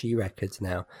Shinachi Records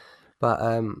now? But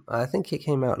I think it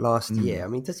came out last year. I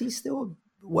mean, does he still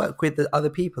work with the other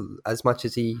people as much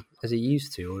as he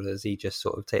used to, or does he just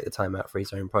sort of take the time out for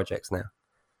his own projects now?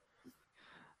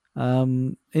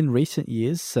 In recent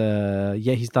years,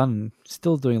 he's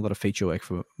still doing a lot of feature work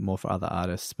for other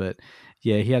artists, but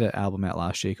yeah, he had an album out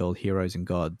last year called Heroes and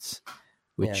Gods,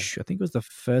 which I think was the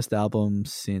first album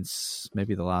since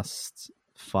maybe the last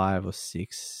 5 or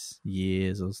 6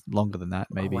 years, or longer than that,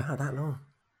 maybe. Oh, wow, that long.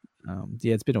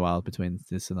 It's been a while between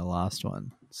this and the last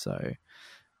one, so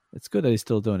it's good that he's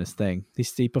still doing his thing.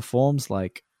 He performs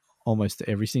like almost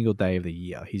every single day of the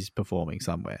year. He's performing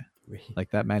somewhere.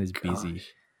 Like, that man is busy.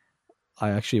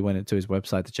 I actually went into his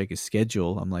website to check his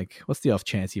schedule. I'm like, what's the off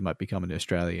chance he might be coming to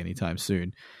Australia anytime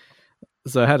soon?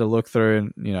 So I had a look through,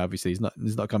 and you know, obviously he's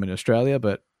not coming to Australia,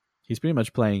 but he's pretty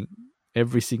much playing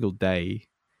every single day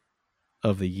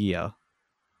of the year,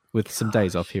 with some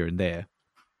days off here and there.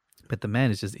 But the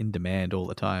man is just in demand all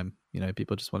the time. You know,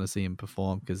 people just want to see him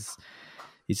perform because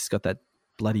he's just got that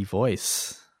bloody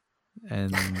voice,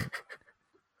 and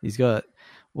he's got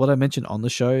what I mentioned on the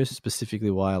show, specifically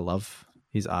why I love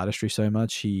his artistry so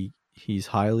much. He's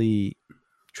highly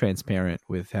transparent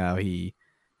with how he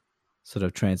sort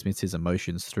of transmits his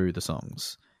emotions through the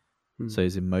songs. So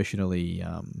he's emotionally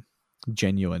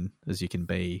genuine as you can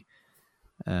be.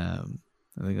 I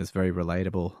think that's very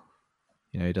relatable.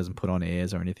 You know, he doesn't put on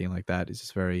airs or anything like that. He's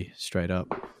just very straight up.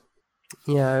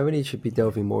 Yeah, I really should be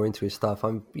delving more into his stuff.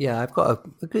 I've got a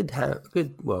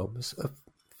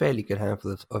fairly good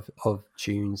handful of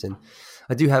tunes, and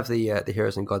I do have the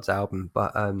Heroes and Gods album.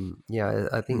 But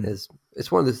I think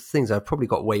it's one of the things I've probably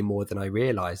got way more than I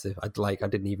realized. I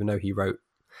didn't even know he wrote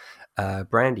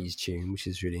Brandy's tune, which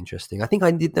is really interesting. I think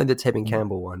I did know the Tevin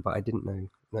Campbell one, but I didn't know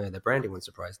the Brandy one.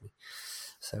 Surprised me.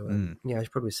 So I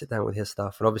should probably sit down with his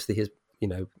stuff, and obviously his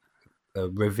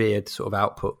revered sort of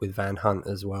output with Van Hunt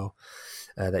as well,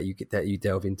 that you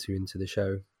delve into the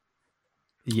show.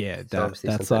 Yeah, so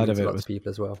that side of it was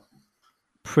people as well.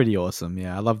 Pretty awesome.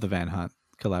 Yeah, I love the Van Hunt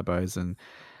collabos, and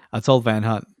I told Van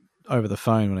Hunt over the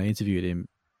phone when I interviewed him,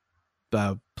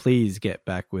 please get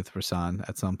back with Rahsaan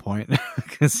at some point,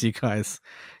 because you guys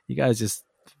just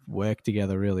work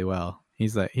together really well. He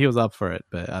was up for it,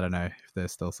 but I don't know if they're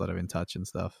still sort of in touch and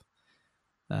stuff.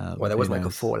 There wasn't like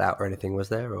a fallout or anything, was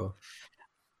there? Or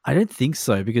I don't think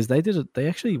so, because they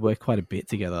actually worked quite a bit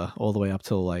together all the way up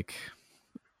till like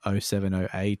 07,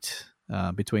 08,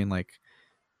 between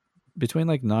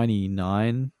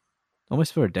 99,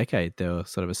 almost for a decade, they were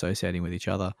sort of associating with each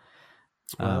other.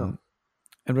 Wow.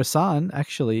 And Rahsaan,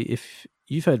 actually, if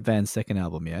you've heard Van's second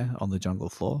album, On the Jungle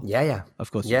Floor. Yeah.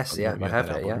 Of course. Yes, I have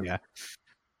it, yeah.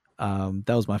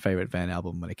 That was my favorite Van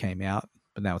album when it came out,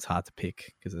 but now it's hard to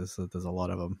pick because there's a lot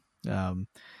of them.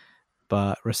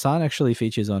 But Rahsaan actually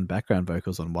features on background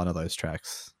vocals on one of those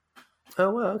tracks. Oh,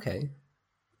 well, okay.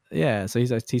 Yeah, so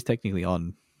he's technically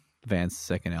on Van's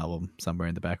second album somewhere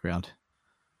in the background.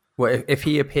 Well, if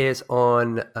he appears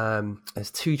on,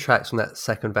 there's 2 tracks from that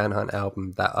second Van Hunt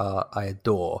album that I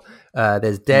adore.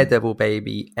 There's Daredevil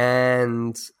Baby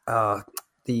and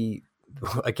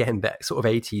again, that sort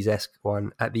of 80s-esque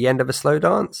one, At the End of a Slow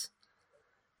Dance.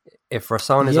 If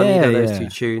Rahsaan is on either of those 2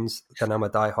 tunes, then I'm a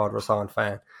diehard Rahsaan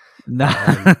fan.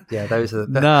 Those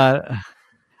are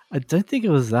I don't think it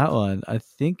was that one. I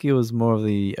think it was more of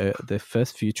the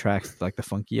first few tracks, like the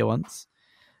funkier ones.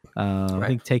 Right. I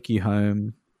think Take You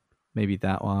Home, maybe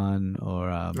that one, or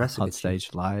Hot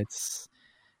Stage Lights.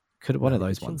 One of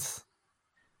those ones.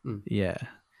 Yeah,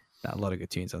 a lot of good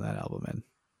tunes on that album, man.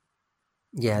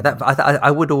 Yeah, I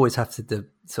would always have to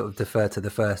sort of defer to the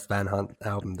first Van Hunt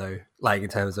album, though. Like in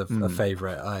terms of a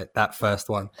favorite, that first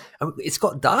one. It's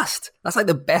got Dust. That's like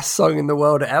the best song in the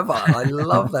world ever. I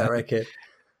love that record.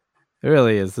 It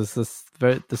really is.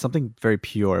 There's something very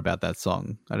pure about that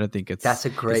song. I don't think it's. That's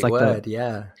a great word.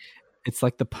 Yeah, it's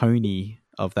like the pony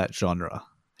of that genre.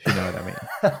 If you know what I mean.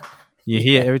 You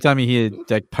hear every time you hear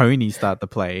like Pony start to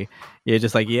play, you're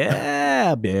just like,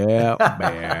 yeah, yeah,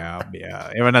 yeah, yeah.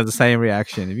 Everyone has the same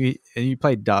reaction. If you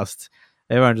play Dust,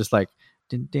 everyone just like,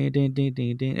 din, din, din, din,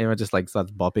 din, din. Everyone just like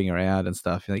starts bopping around and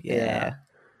stuff. You're like, yeah.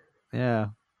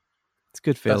 It's a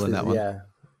good feeling that one. Yeah,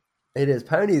 it is.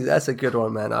 Pony, that's a good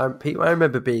one, man. I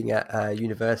remember being at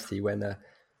university when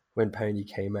Pony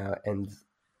came out, and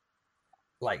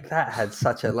like that had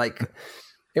such a like.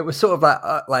 It was sort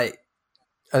of like.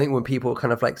 I think when people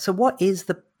kind of like, so what's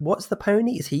the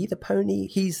pony? Is he the pony?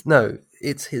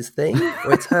 It's his thing,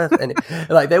 or it's her. And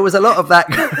like there was a lot of that.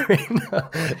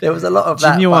 There was a lot of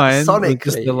that. Genuine,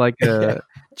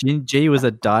 sonically, G was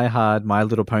a diehard My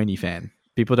Little Pony fan.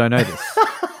 People don't know this.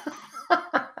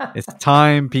 It's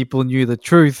time people knew the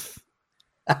truth.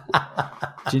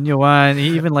 Genuine,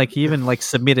 he even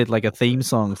submitted like a theme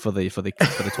song for the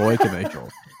toy commercial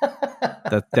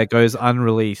that goes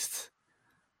unreleased.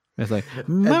 It's like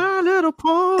My Little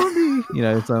Pony,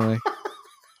 it's only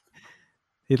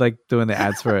he's like doing the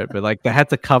ads for it, but like they had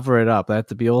to cover it up. They had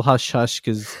to be all hush hush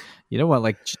because you don't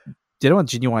want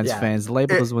Genuine's fans. The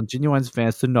label doesn't want Genuine's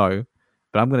fans to know,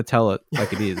 but I'm going to tell it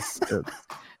like it is.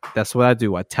 That's what I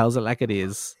do. I tells it like it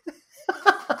is.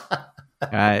 All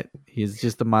right, he's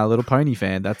just a My Little Pony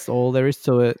fan. That's all there is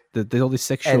to it. All this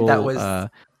sexual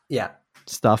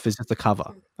stuff is just a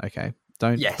cover. Okay.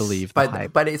 Don't believe the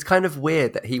hype. But it's kind of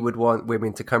weird that he would want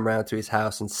women to come round to his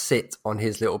house and sit on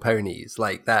his little ponies.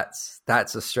 Like that's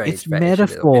a strange. It's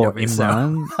metaphor,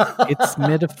 Imran. It's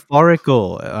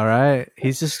metaphorical. All right,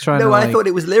 he's just trying to. No, I thought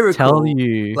it was lyrical. Tell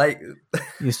you,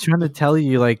 he's trying to tell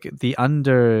you, like the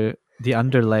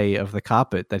underlay of the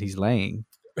carpet that he's laying.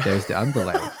 There's the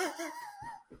underlay,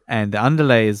 and the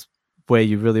underlay is where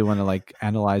you really want to like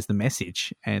analyze the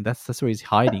message, and that's where he's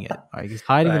hiding it. Right? He's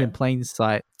hiding it in plain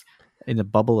sight. In a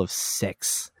bubble of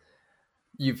sex.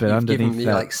 You've given me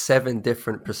like 7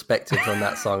 different perspectives on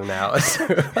that song now.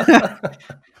 That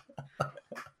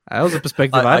was a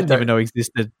perspective I didn't even know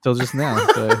existed till just now.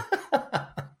 So.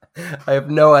 I have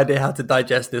no idea how to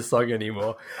digest this song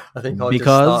anymore. I think I'll just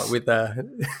start with I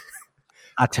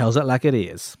tells it like it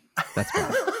is. That's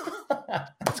fine.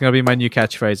 It's going to be my new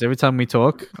catchphrase. Every time we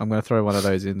talk, I'm going to throw one of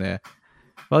those in there.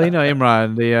 Well,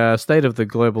 Imran, the state of the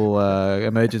global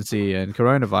emergency and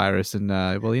coronavirus, and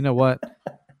well, you know what?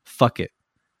 Fuck it.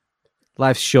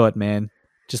 Life's short, man.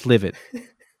 Just live it.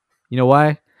 You know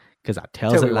why? Because I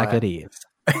tells it like it is.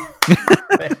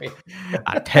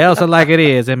 I tells it like it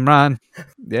is, Imran.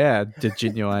 Yeah,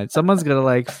 Genuine. Someone's got to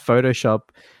like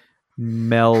Photoshop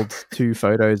meld 2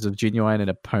 photos of Genuine and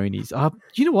a ponies.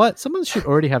 You know what? Someone should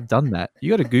already have done that. You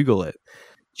got to Google it.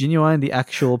 Genuine, the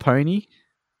actual pony.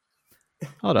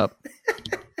 Hold up.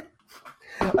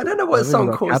 I don't know what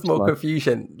song caused more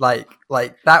confusion, like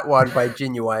that one by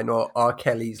Genuine or R.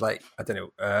 Kelly's, like, I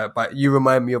don't know, but You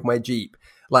Remind Me of My Jeep.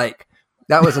 Like,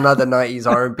 that was another 90s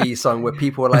R&B song where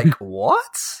people were like,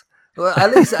 what? Well,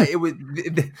 at least it was,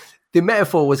 the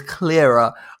metaphor was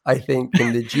clearer, I think,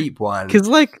 than the Jeep one. Because,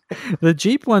 like, the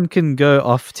Jeep one can go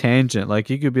off tangent.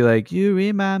 Like, you could be like, you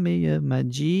remind me of my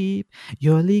Jeep,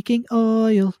 you're leaking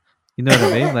oil. You know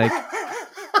what I mean? Like,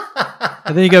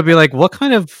 and then you gotta be like, what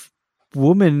kind of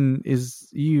woman is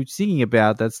you singing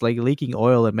about that's like leaking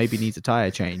oil and maybe needs a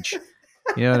tire change?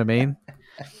 You know what I mean?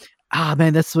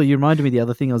 Man, that's what you reminded me. The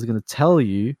other thing I was going to tell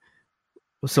you.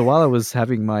 So while I was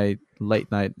having my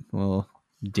late night,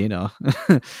 dinner,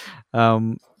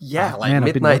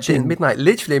 midnight,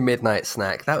 literally midnight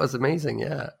snack. That was amazing.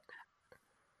 Yeah,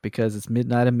 because it's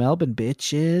midnight in Melbourne,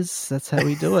 bitches. That's how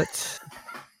we do it.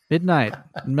 Midnight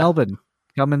in Melbourne.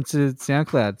 Coming to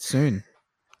SoundCloud soon.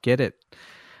 Get it.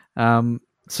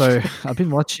 So I've been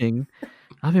watching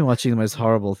the most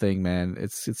horrible thing, man.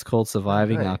 It's called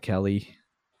Surviving R. Kelly.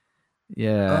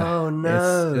 Yeah. Oh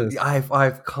no.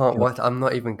 I can't watch. I'm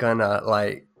not even gonna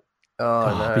like.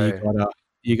 Oh no.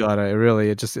 You gotta really.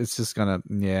 It's just gonna.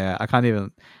 Yeah. I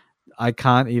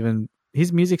can't even.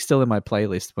 His music's still in my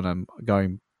playlist when I'm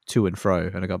going to and fro,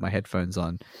 and I got my headphones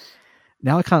on.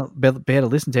 Now I can't bear to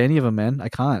listen to any of them, man. I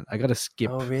can't. I got to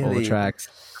skip all the tracks.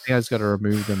 I think I just got to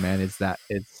remove them, man. It's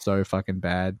so fucking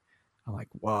bad. I'm like,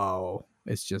 whoa.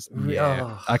 It's just,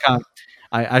 I can't.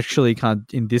 I actually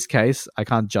can't. In this case, I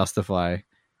can't justify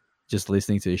just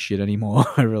listening to this shit anymore.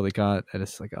 I really can't. And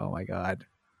it's like, oh my God,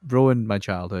 ruined my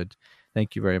childhood.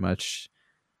 Thank you very much,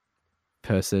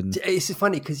 person. It's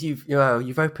funny because you've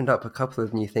opened up a couple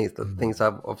of new things. Things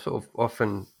I've sort of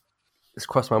often. It's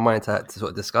crossed my mind to sort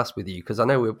of discuss with you because I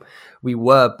know we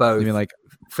were both like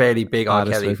fairly big R.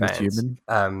 Kelly fans.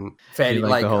 Fairly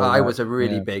like I was a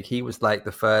really big. He was like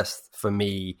the first for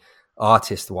me,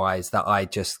 artist wise, that I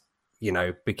just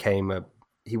became a.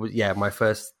 He was my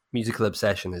first musical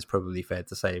obsession is probably fair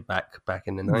to say back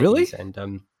in the 90s. Really?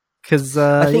 And Because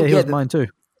he was mine too.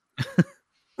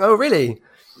 Oh, really?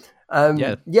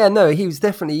 No, he was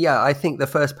definitely, I think the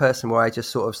first person where I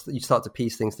just sort of, you start to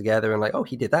piece things together and like, oh,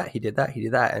 he did that.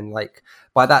 And like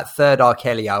by that third R.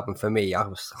 Kelly album for me, I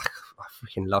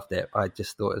freaking loved it. I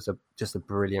just thought it was just a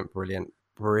brilliant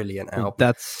album.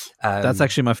 That's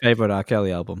actually my favorite R.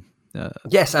 Kelly album.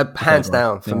 Yes, hands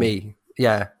down for me.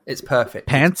 Yeah, it's perfect.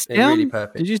 Pants it's down? Really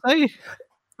perfect. Did you say?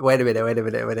 Wait a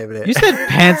minute. You said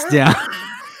pants down.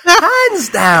 Hands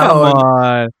down. Come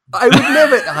on. I would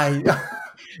never.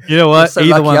 You know what? So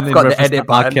either one I've got the edit R.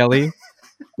 button. Kelly.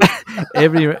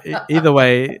 Either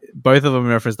way, both of them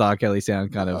referenced R. Kelly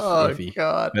sound kind of iffy.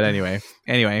 God. But anyway.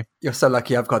 You're so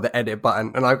lucky I've got the edit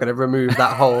button and I'm going to remove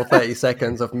that whole 30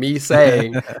 seconds of me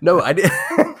saying, no, I didn't.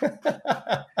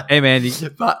 Hey, man, you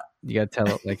got to tell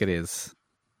it like it is.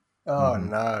 Oh,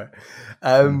 no.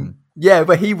 Yeah,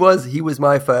 but he was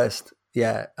my first,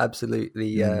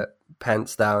 absolutely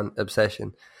pants down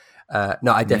obsession.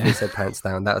 No, I definitely said pants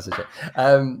down. That was a joke.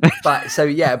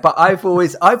 But I've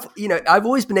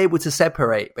always been able to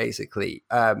separate. Basically,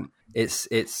 I've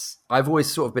always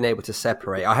sort of been able to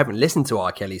separate. I haven't listened to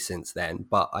R. Kelly since then,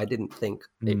 but I didn't think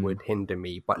it would hinder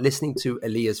me. But listening to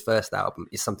Aaliyah's first album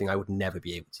is something I would never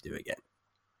be able to do again.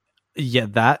 Yeah,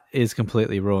 that is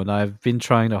completely ruined. I've been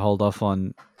trying to hold off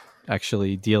on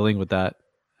actually dealing with that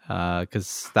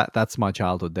because that's my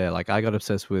childhood. There, like I got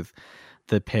obsessed with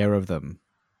the pair of them.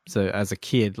 So as a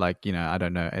kid, like, I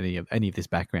don't know any of this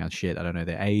background shit. I don't know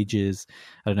their ages.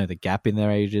 I don't know the gap in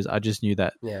their ages. I just knew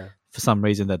that for some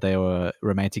reason that they were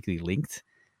romantically linked.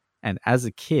 And as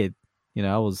a kid,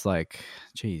 I was like,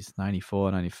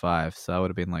 94, 95. So I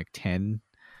would have been like 10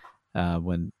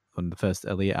 when the first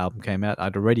Aaliyah album came out.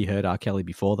 I'd already heard R. Kelly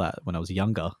before that when I was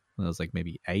younger, when I was like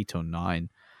maybe 8 or 9.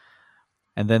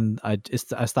 And then I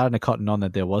started to cotton on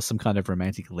that there was some kind of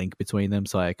romantic link between them.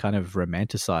 So I kind of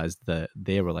romanticized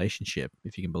their relationship,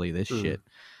 if you can believe this shit.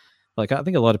 Like I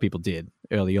think a lot of people did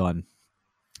early on.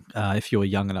 If you were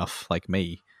young enough like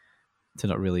me to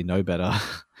not really know better.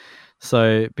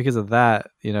 So because of that,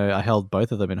 I held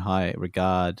both of them in high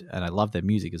regard and I love their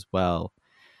music as well.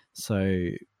 So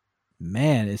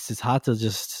man, it's just hard to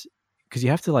just, because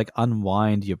you have to like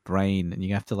unwind your brain and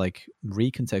you have to like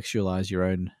recontextualize your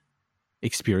own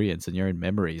experience and your own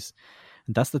memories.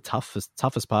 And that's the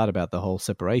toughest part about the whole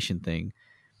separation thing,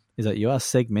 is that you are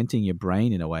segmenting your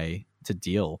brain in a way to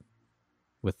deal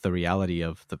with the reality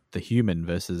of the human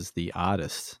versus the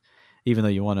artist. Even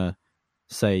though you want to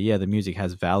say, the music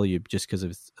has value just because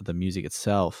of the music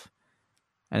itself.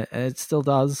 And it still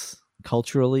does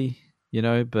culturally,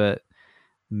 but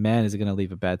man, is it going to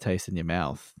leave a bad taste in your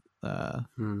mouth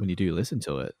when you do listen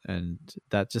to it. And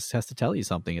that just has to tell you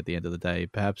something at the end of the day.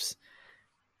 Perhaps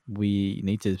we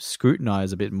need to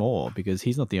scrutinize a bit more because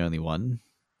he's not the only one.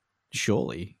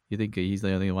 Surely you think he's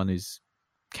the only one who's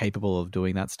capable of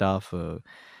doing that stuff or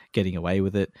getting away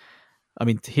with it? I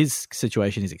mean, his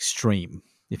situation is extreme.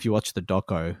 If you watch the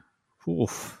doco,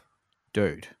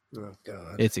 dude, oh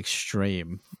god, it's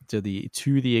extreme to the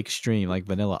extreme, like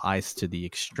Vanilla Ice to the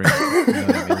extreme. You know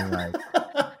what I mean? Like,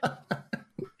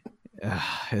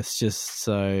 it's just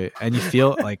so, and you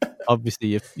feel like,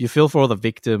 obviously you feel for all the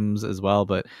victims as well,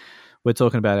 but we're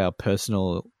talking about our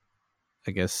personal,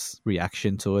 I guess,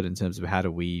 reaction to it in terms of how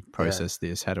do we process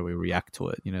this, how do we react to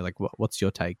it, like what's your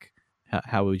take,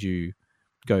 how would you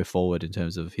go forward in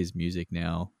terms of his music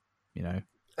now?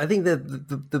 I think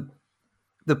the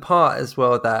part as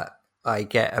well that I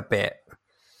get a bit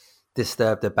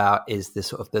disturbed about is the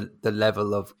sort of the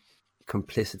level of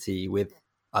complicity with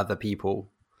other people.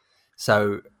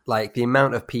 So, like, the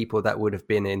amount of people that would have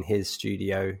been in his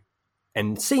studio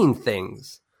and seen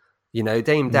things.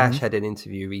 Dame Dash had an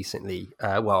interview recently,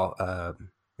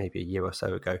 maybe a year or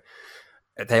so ago.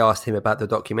 They asked him about the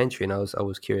documentary, and I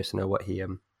was curious to know what he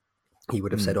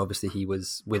would have said. Obviously, he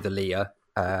was with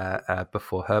Aaliyah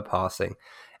before her passing,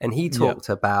 and he talked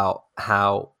about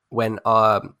how when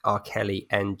R. Kelly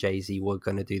and Jay-Z were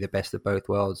going to do the Best of Both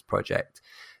Worlds project,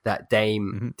 that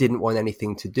Dame didn't want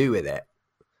anything to do with it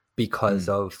because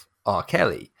of R.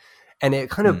 Kelly. And it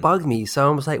kind of bugged me. So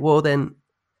I was like, well then,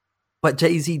 but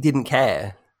Jay-Z didn't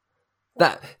care.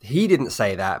 That he didn't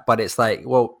say that, but it's like,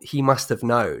 well, he must have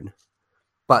known,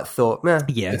 but thought,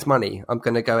 it's money, I'm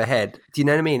going to go ahead. Do you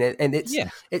know what I mean? And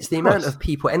it's the amount of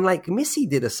people, and like Missy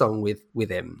did a song with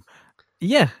him.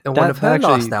 Yeah. And one of her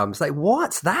last albums. Like,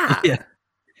 what's that? Yeah.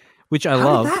 Which I How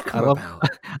love. did that come about?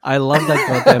 I love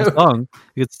that goddamn song.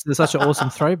 It's such an awesome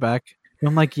throwback. And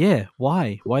I'm like,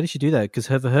 why? Why did she do that? Because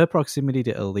her proximity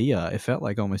to Aaliyah, it felt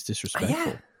like almost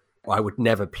disrespectful. Well, I would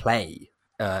never play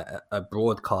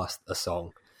broadcast a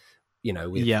song,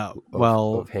 with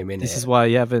of him in it. This is why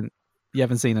you haven't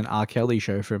seen an R. Kelly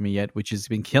show from me yet, which has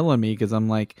been killing me because I'm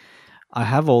like, I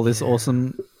have all this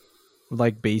awesome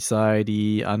like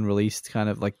B-side-y, unreleased kind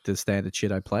of like the standard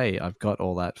shit I play. I've got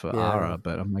all that for Ara,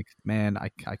 but I'm like, man,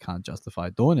 I can't justify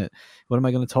doing it. What am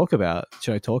I going to talk about?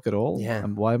 Should I talk at all? Yeah.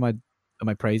 And why am I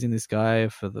praising this guy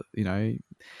for the,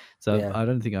 So I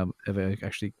don't think I'm ever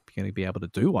actually going to be able to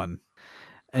do one.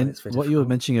 And what you were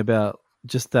mentioning about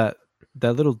just that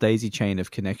little daisy chain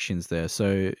of connections there.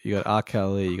 So you got R.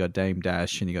 Kelly, you got Dame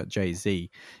Dash, and you got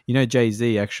Jay-Z.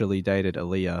 Jay-Z actually dated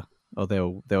Aaliyah. Or they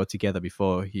were together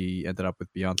before he ended up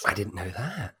with Beyonce. I didn't know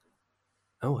that.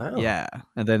 Oh, wow. Yeah.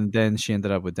 And then she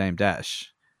ended up with Dame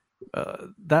Dash.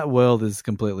 That world is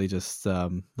completely just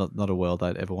not a world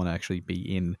I'd ever want to actually be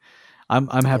in. I'm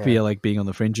happier like being on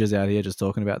the fringes out here just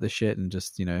talking about this shit and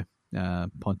just,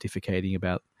 pontificating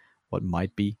about what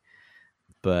might be.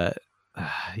 But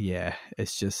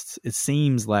it's just, it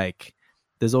seems like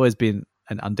there's always been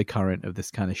an undercurrent of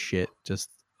this kind of shit just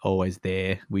always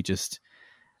there. We just,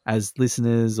 as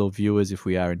listeners or viewers, if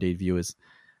we are indeed viewers,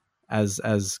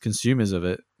 as consumers of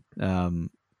it,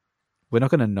 we're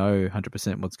not going to know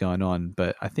 100% what's going on,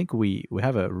 but I think we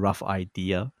have a rough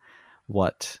idea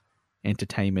what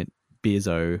entertainment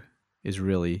bizzo is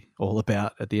really all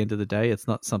about at the end of the day. It's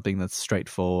not something that's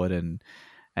straightforward and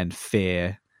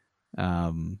fair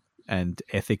and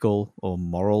ethical or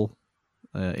moral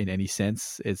in any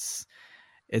sense. It's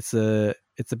a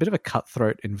bit of a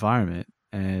cutthroat environment,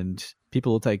 and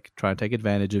people will try and take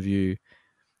advantage of you.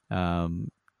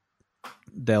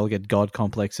 They'll get God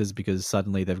complexes because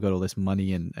suddenly they've got all this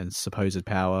money and supposed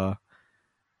power.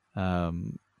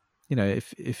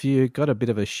 If you got a bit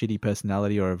of a shitty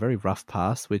personality or a very rough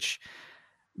past, which,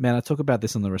 man, I talk about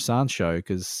this on the Rasan show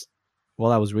because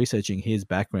while I was researching his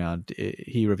background,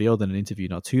 he revealed in an interview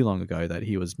not too long ago that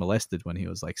he was molested when he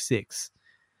was like 6.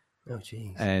 Oh,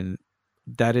 jeez. And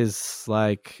that is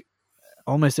like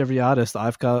almost every artist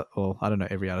I've got, or I don't know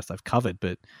every artist I've covered,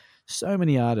 but so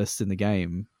many artists in the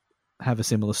game have a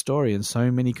similar story, and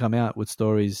so many come out with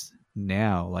stories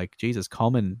now. Like, Jesus,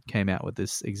 Common came out with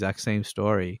this exact same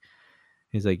story.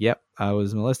 He's like, yep, I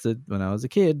was molested when I was a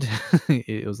kid.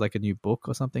 It was like a new book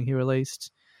or something he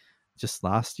released just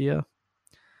last year.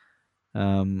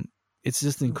 It's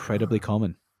just incredibly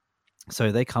common.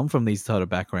 So they come from these sort of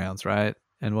backgrounds, right?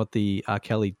 And what the R.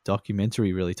 Kelly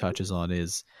documentary really touches on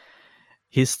is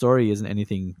his story isn't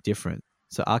anything different.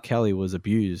 So R. Kelly was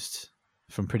abused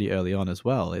from pretty early on as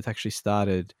well. It actually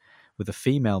started with a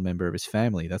female member of his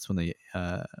family. That's when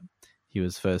he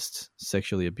was first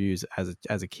sexually abused as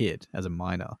a kid, as a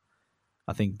minor.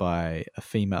 I think by a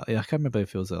female. I can't remember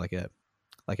if it was like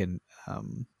an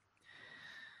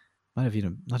might have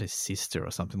even not his sister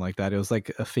or something like that. It was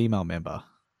like a female member,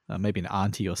 maybe an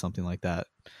auntie or something like that,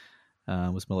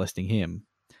 was molesting him.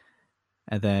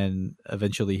 And then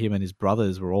eventually him and his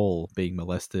brothers were all being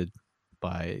molested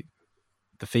by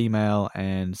the female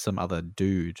and some other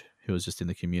dude who was just in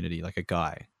the community, like a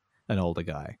guy, an older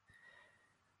guy.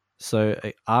 So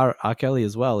R. Kelly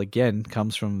as well, again,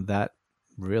 comes from that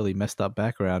really messed up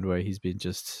background where he's been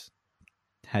just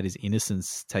had his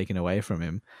innocence taken away from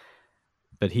him.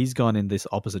 But he's gone in this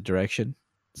opposite direction,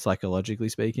 psychologically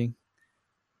speaking.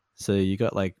 So you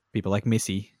got like people like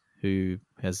Missy, who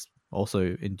has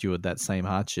also endured that same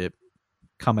hardship,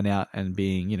 coming out and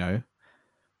being,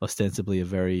 ostensibly a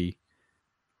very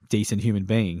decent human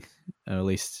being, or at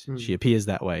least she appears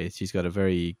that way. She's got a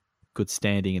very good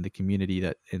standing in the community,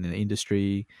 that in the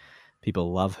industry,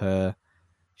 people love her.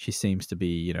 She seems to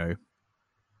be,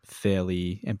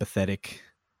 fairly empathetic.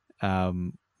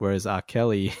 Whereas R.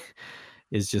 Kelly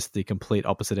is just the complete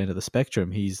opposite end of the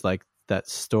spectrum. He's like that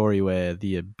story where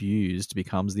the abused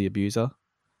becomes the abuser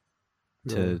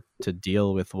to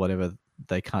deal with whatever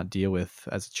they can't deal with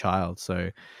as a child.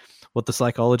 So what the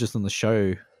psychologists on the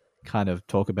show kind of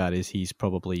talk about is he's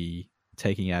probably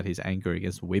taking out his anger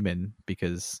against women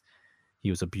because he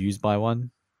was abused by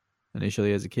one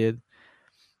initially as a kid.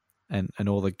 And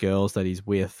all the girls that he's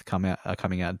with are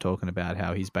coming out and talking about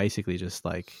how he's basically just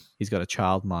like, he's got a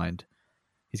child mind.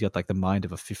 He's got like the mind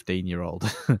of a 15-year-old,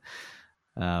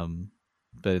 but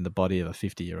in the body of a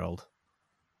 50-year-old.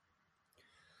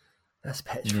 That's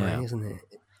petrifying, isn't it?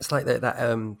 It's like that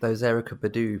those Erykah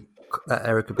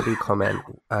Badu comment,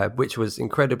 which was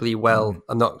incredibly well.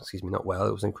 Not well.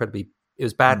 It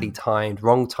was badly timed,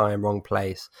 wrong time, wrong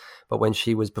place. But when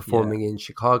she was performing in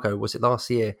Chicago, was it last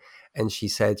year? And she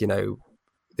said,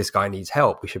 this guy needs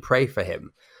help. We should pray for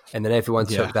him. And then everyone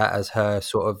took that as her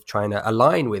sort of trying to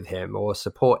align with him or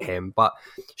support him. But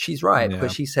she's right,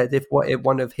 because she said, if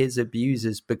one of his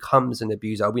abusers becomes an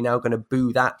abuser, are we now going to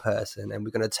boo that person and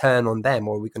we're going to turn on them,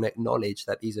 or are we going to acknowledge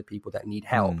that these are people that need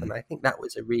help? And I think that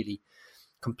was a really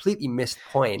completely missed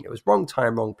point. It was wrong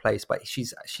time, wrong place, but she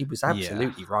was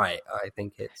absolutely right. I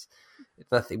think it's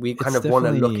nothing. We kind of want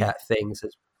to look at things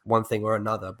as one thing or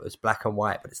another, but it's black and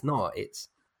white, but it's not. It's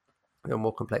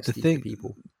more complexity to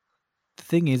people. The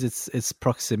thing is, it's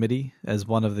proximity, as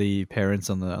one of the parents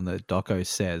on the doco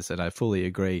says, and I fully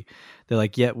agree. They're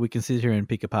like, yeah, we can sit here and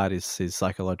pick apart his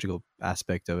psychological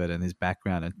aspect of it and his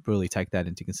background and really take that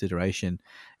into consideration.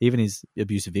 Even his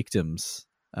abuse victims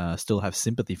still have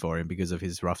sympathy for him because of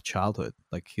his rough childhood,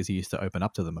 like, because he used to open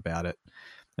up to them about it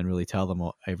and really tell them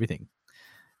everything.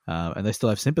 And they still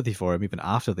have sympathy for him even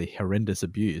after the horrendous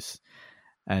abuse.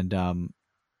 And I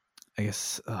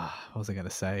guess, what was I going to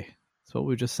say? That's what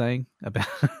we were just saying about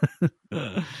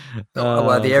the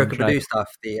Erykah Badu stuff.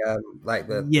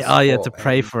 To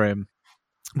pray for him,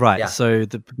 right? Yeah. So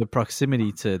the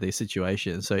proximity to the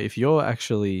situation. So if you're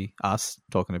actually us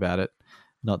talking about it,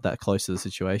 not that close to the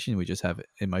situation, we just have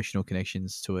emotional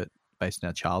connections to it based on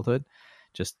our childhood,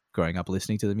 just growing up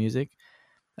listening to the music.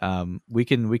 We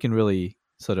can really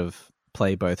sort of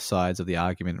play both sides of the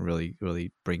argument and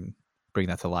really bring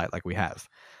that to light, like we have.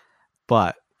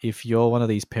 But if you're one of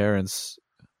these parents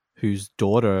whose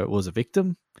daughter was a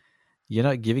victim, you're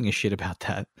not giving a shit about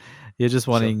that. You're just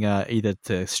wanting either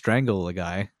to strangle a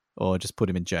guy or just put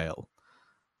him in jail.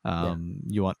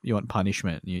 You want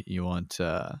punishment. You want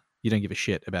you don't give a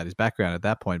shit about his background at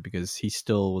that point, because he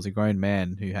still was a grown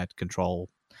man who had control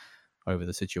over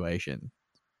the situation.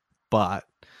 But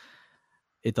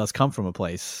it does come from a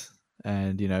place,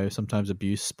 and sometimes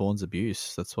abuse spawns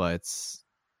abuse. That's why it's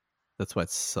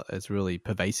really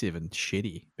pervasive and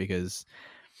shitty, because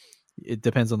it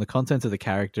depends on the content of the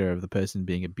character of the person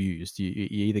being abused. You're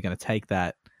either going to take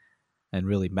that and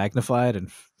really magnify it and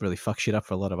really fuck shit up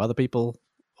for a lot of other people,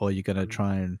 or you're going to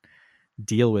try and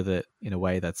deal with it in a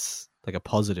way that's like a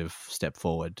positive step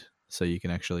forward, so you can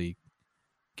actually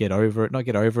not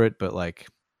get over it, but like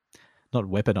not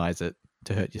weaponize it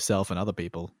to hurt yourself and other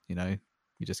people. You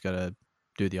just got to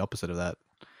do the opposite of that.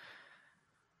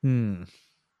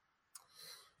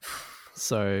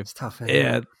 So it's tough.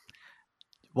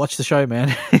 Watch the show,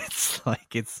 man. It's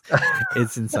like it's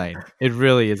insane. It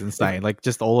really is insane. Like,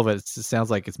 just all of it just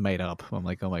sounds like it's made up. I'm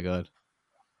like, oh my god.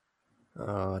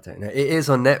 Oh, I don't know. It is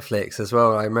on Netflix as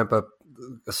well. I remember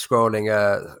scrolling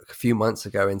a few months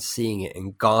ago and seeing it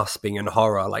and gasping in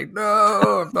horror, like,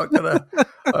 no, I'm not gonna.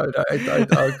 I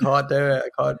can't do it. I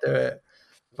can't do it.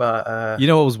 But you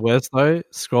know what was worse though?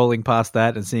 Scrolling past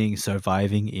that and seeing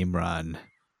Surviving Imran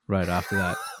right after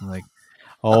that. I'm like,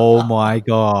 oh my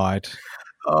god.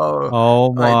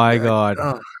 Oh my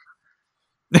god.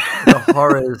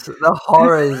 The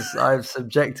horrors I've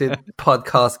subjected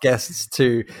podcast guests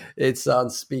to, it's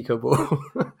unspeakable.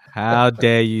 How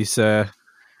dare you, sir?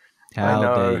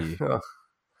 How dare you?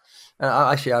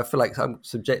 Actually, I feel like I'm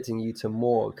subjecting you to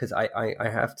more, because I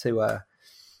have to.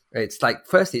 It's like,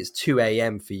 firstly, it's 2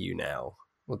 a.m. for you now,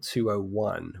 or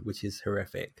 2:01, which is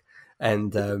horrific,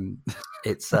 and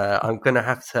it's I'm gonna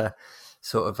have to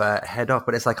sort of head off,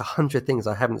 but it's like 100 things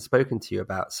I haven't spoken to you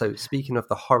about. So speaking of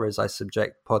the horrors I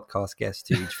subject podcast guests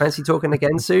to, do you fancy talking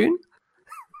again soon?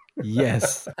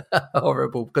 Yes.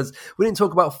 Horrible, because we didn't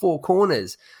talk about Four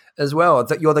Corners as well.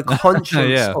 That you're the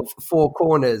conscience of Four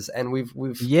Corners, and we've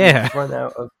run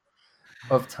out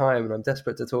of time, and I'm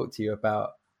desperate to talk to you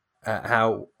about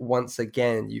how once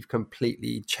again you've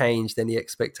completely changed any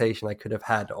expectation I could have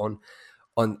had on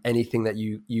anything that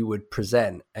you would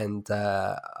present. And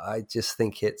I just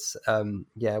think it's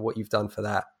what you've done for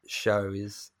that show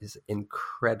is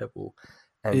incredible,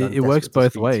 and it works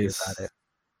both ways,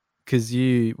 because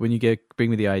when you bring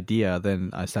me the idea,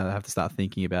 then I have to start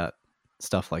thinking about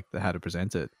stuff like how to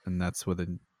present it, and that's where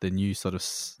the new sort of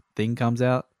thing comes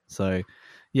out. So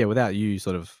without you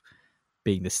sort of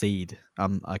being the seed,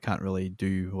 I can't really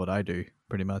do what I do,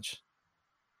 pretty much.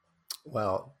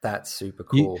 Well, that's super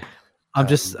cool.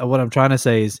 What I'm trying to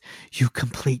say is, you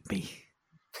complete me.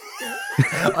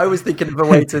 I was thinking of a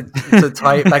way to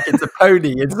tie it back into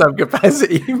Pony in some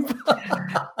capacity.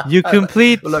 You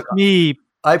complete me,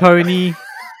 Pony.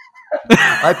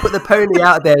 I put the pony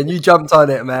out there and you jumped on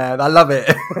it, man. I love it.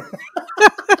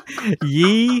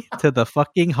 Ye to the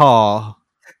fucking hall.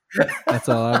 That's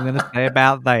all I'm going to say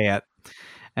about that.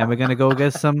 And we're going to go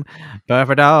get some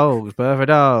Buffer Dogs. Go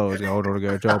to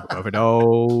get your Buffer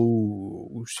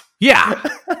Dogs. Yeah!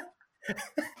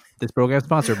 This program is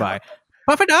sponsored by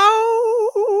Buffer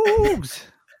Dogs.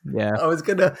 Yeah.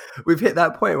 We've hit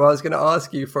that point where I was gonna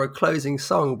ask you for a closing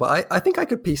song, but I think I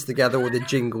could piece together all the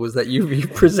jingles that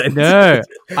you've presented. No,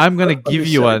 I'm gonna give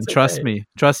you one. Today.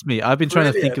 Trust me. I've been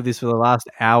trying to think of this for the last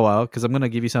hour because I'm gonna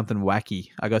give you something wacky.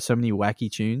 I got so many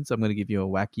wacky tunes. I'm gonna give you a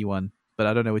wacky one, but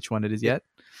I don't know which one it is yet.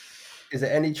 Is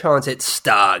there any chance it's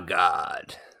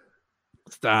Stargard?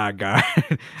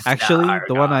 Stargard. Actually,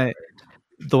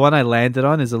 the one I landed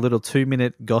on is a little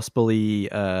 2-minute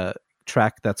gospel-y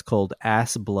track that's called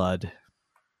Ass Blood.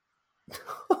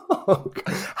 How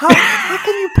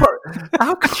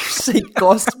can you say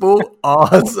gospel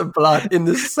ass blood in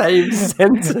the same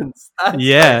sentence? That's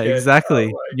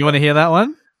Exactly. You want to hear that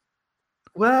one?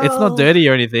 Well, it's not dirty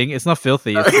or anything. It's not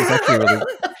filthy. It's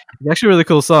actually a really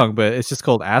cool song, but it's just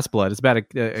called Ass Blood. It's about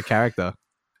a character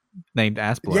named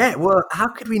Ass Blood. Yeah, well, how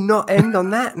could we not end on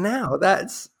that now?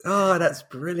 That's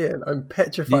brilliant. I'm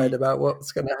petrified about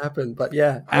what's going to happen, but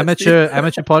yeah. Amateur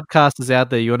podcasters out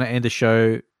there, you want to end a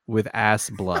show with Ass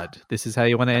Blood. This is how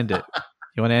you want to end it.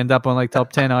 You want to end up on like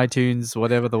top 10 iTunes,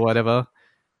 whatever.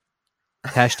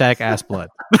 Hashtag Ass Blood.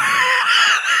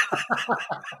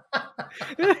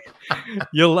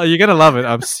 You're gonna love it.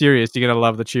 I'm serious. You're gonna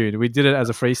love the tune. We did it as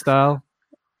a freestyle.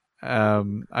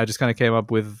 I just kind of came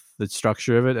up with the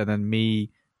structure of it, and then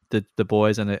me, the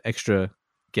boys, and an extra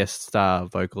guest star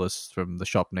vocalist from the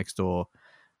shop next door,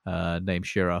 named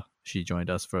Shira. She joined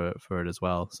us for it as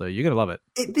well. So you're gonna love it.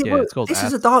 It's called. This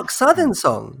is a Dark Southern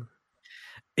song.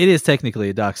 It is technically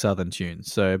a Dark Southern tune.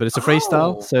 But it's a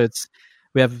freestyle. So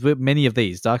we have many of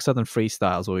these Dark Southern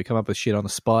freestyles where we come up with shit on the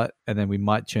spot, and then we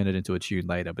might turn it into a tune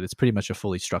later. But it's pretty much a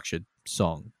fully structured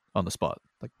song on the spot,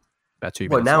 like about 2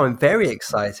 minutes. Well, now I'm very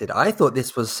excited. I thought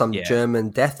this was some German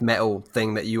death metal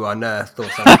thing that you unearthed or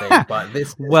something, but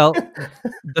this. Well,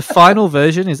 the final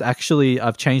version is actually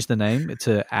I've changed the name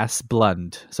to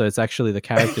Asplund, so it's actually the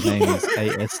character name is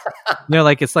AS.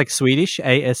 It's like Swedish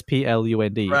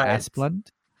ASPLUND, right. Asplund.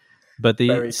 But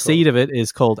the seed of it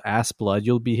is called Ass Blood.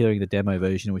 You'll be hearing the demo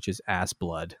version, which is Ass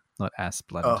Blood, not Ass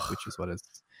Blood, which is what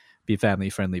it's be a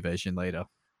family-friendly version later.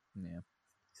 Yeah,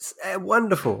 it's,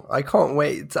 wonderful! I can't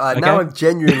wait. Now I'm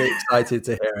genuinely excited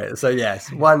to hear it. So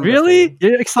yes, wonderful. Really,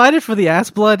 you're excited for the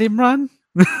Ass Blood, Imran?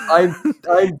 I'm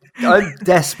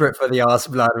desperate for the Ass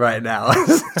Blood right now.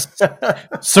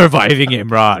 Surviving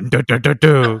Imran.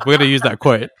 We're gonna use that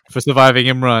quote for Surviving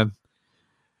Imran.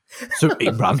 So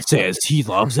Imran says he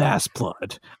loves Ass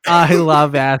Blood. I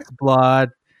love Ass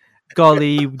Blood.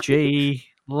 Golly gee,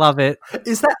 love it.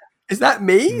 Is that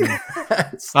me?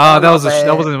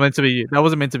 That wasn't meant to be you. That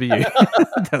wasn't meant to be you.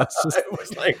 That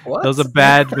was like, what? That was a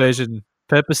bad version,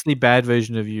 purposely bad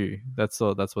version of you. That's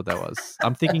all. That's what that was.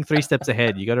 I'm thinking 3 steps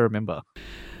ahead. You got to remember.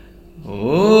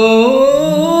 Oh,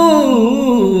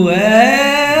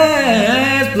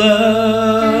 Ass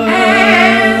Blood.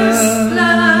 Ass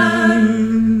Blood.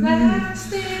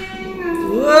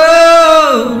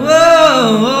 Whoa,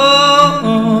 whoa, whoa.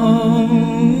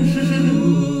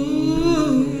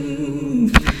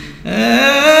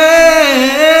 Ass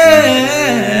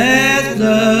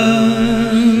Blood.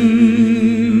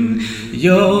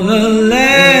 You're the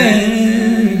last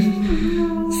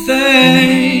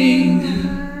thing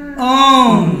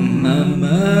on my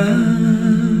mind.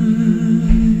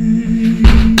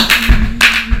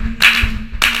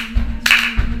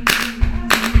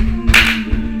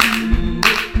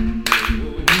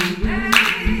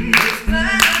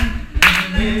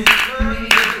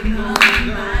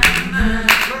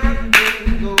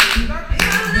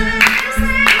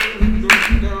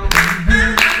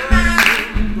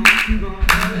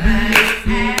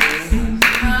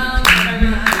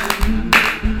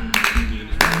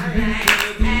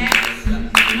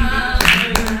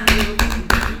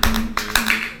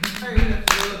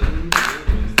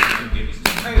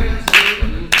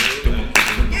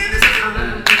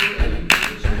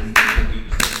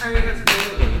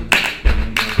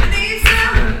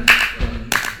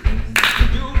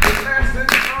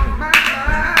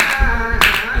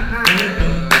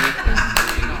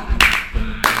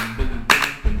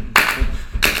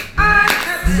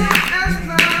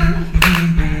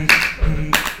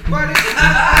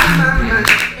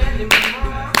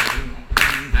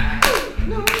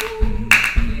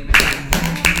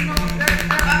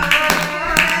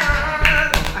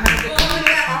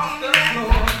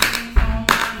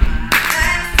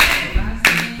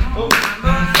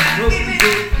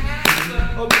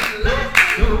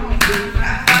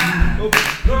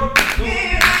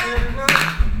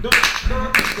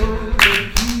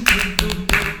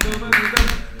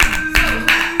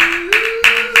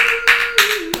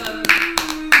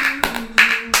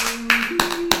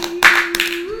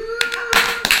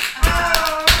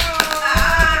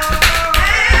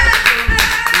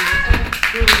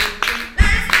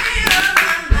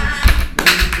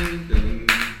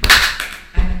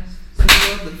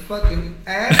 fucking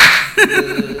ass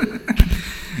blood.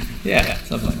 Yeah,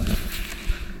 something like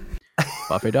that.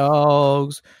 Puffy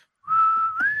dogs.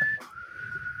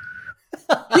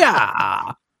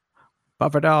 Yeah.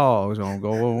 Puffy dogs. Gonna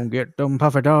go and get them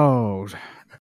puffy dogs.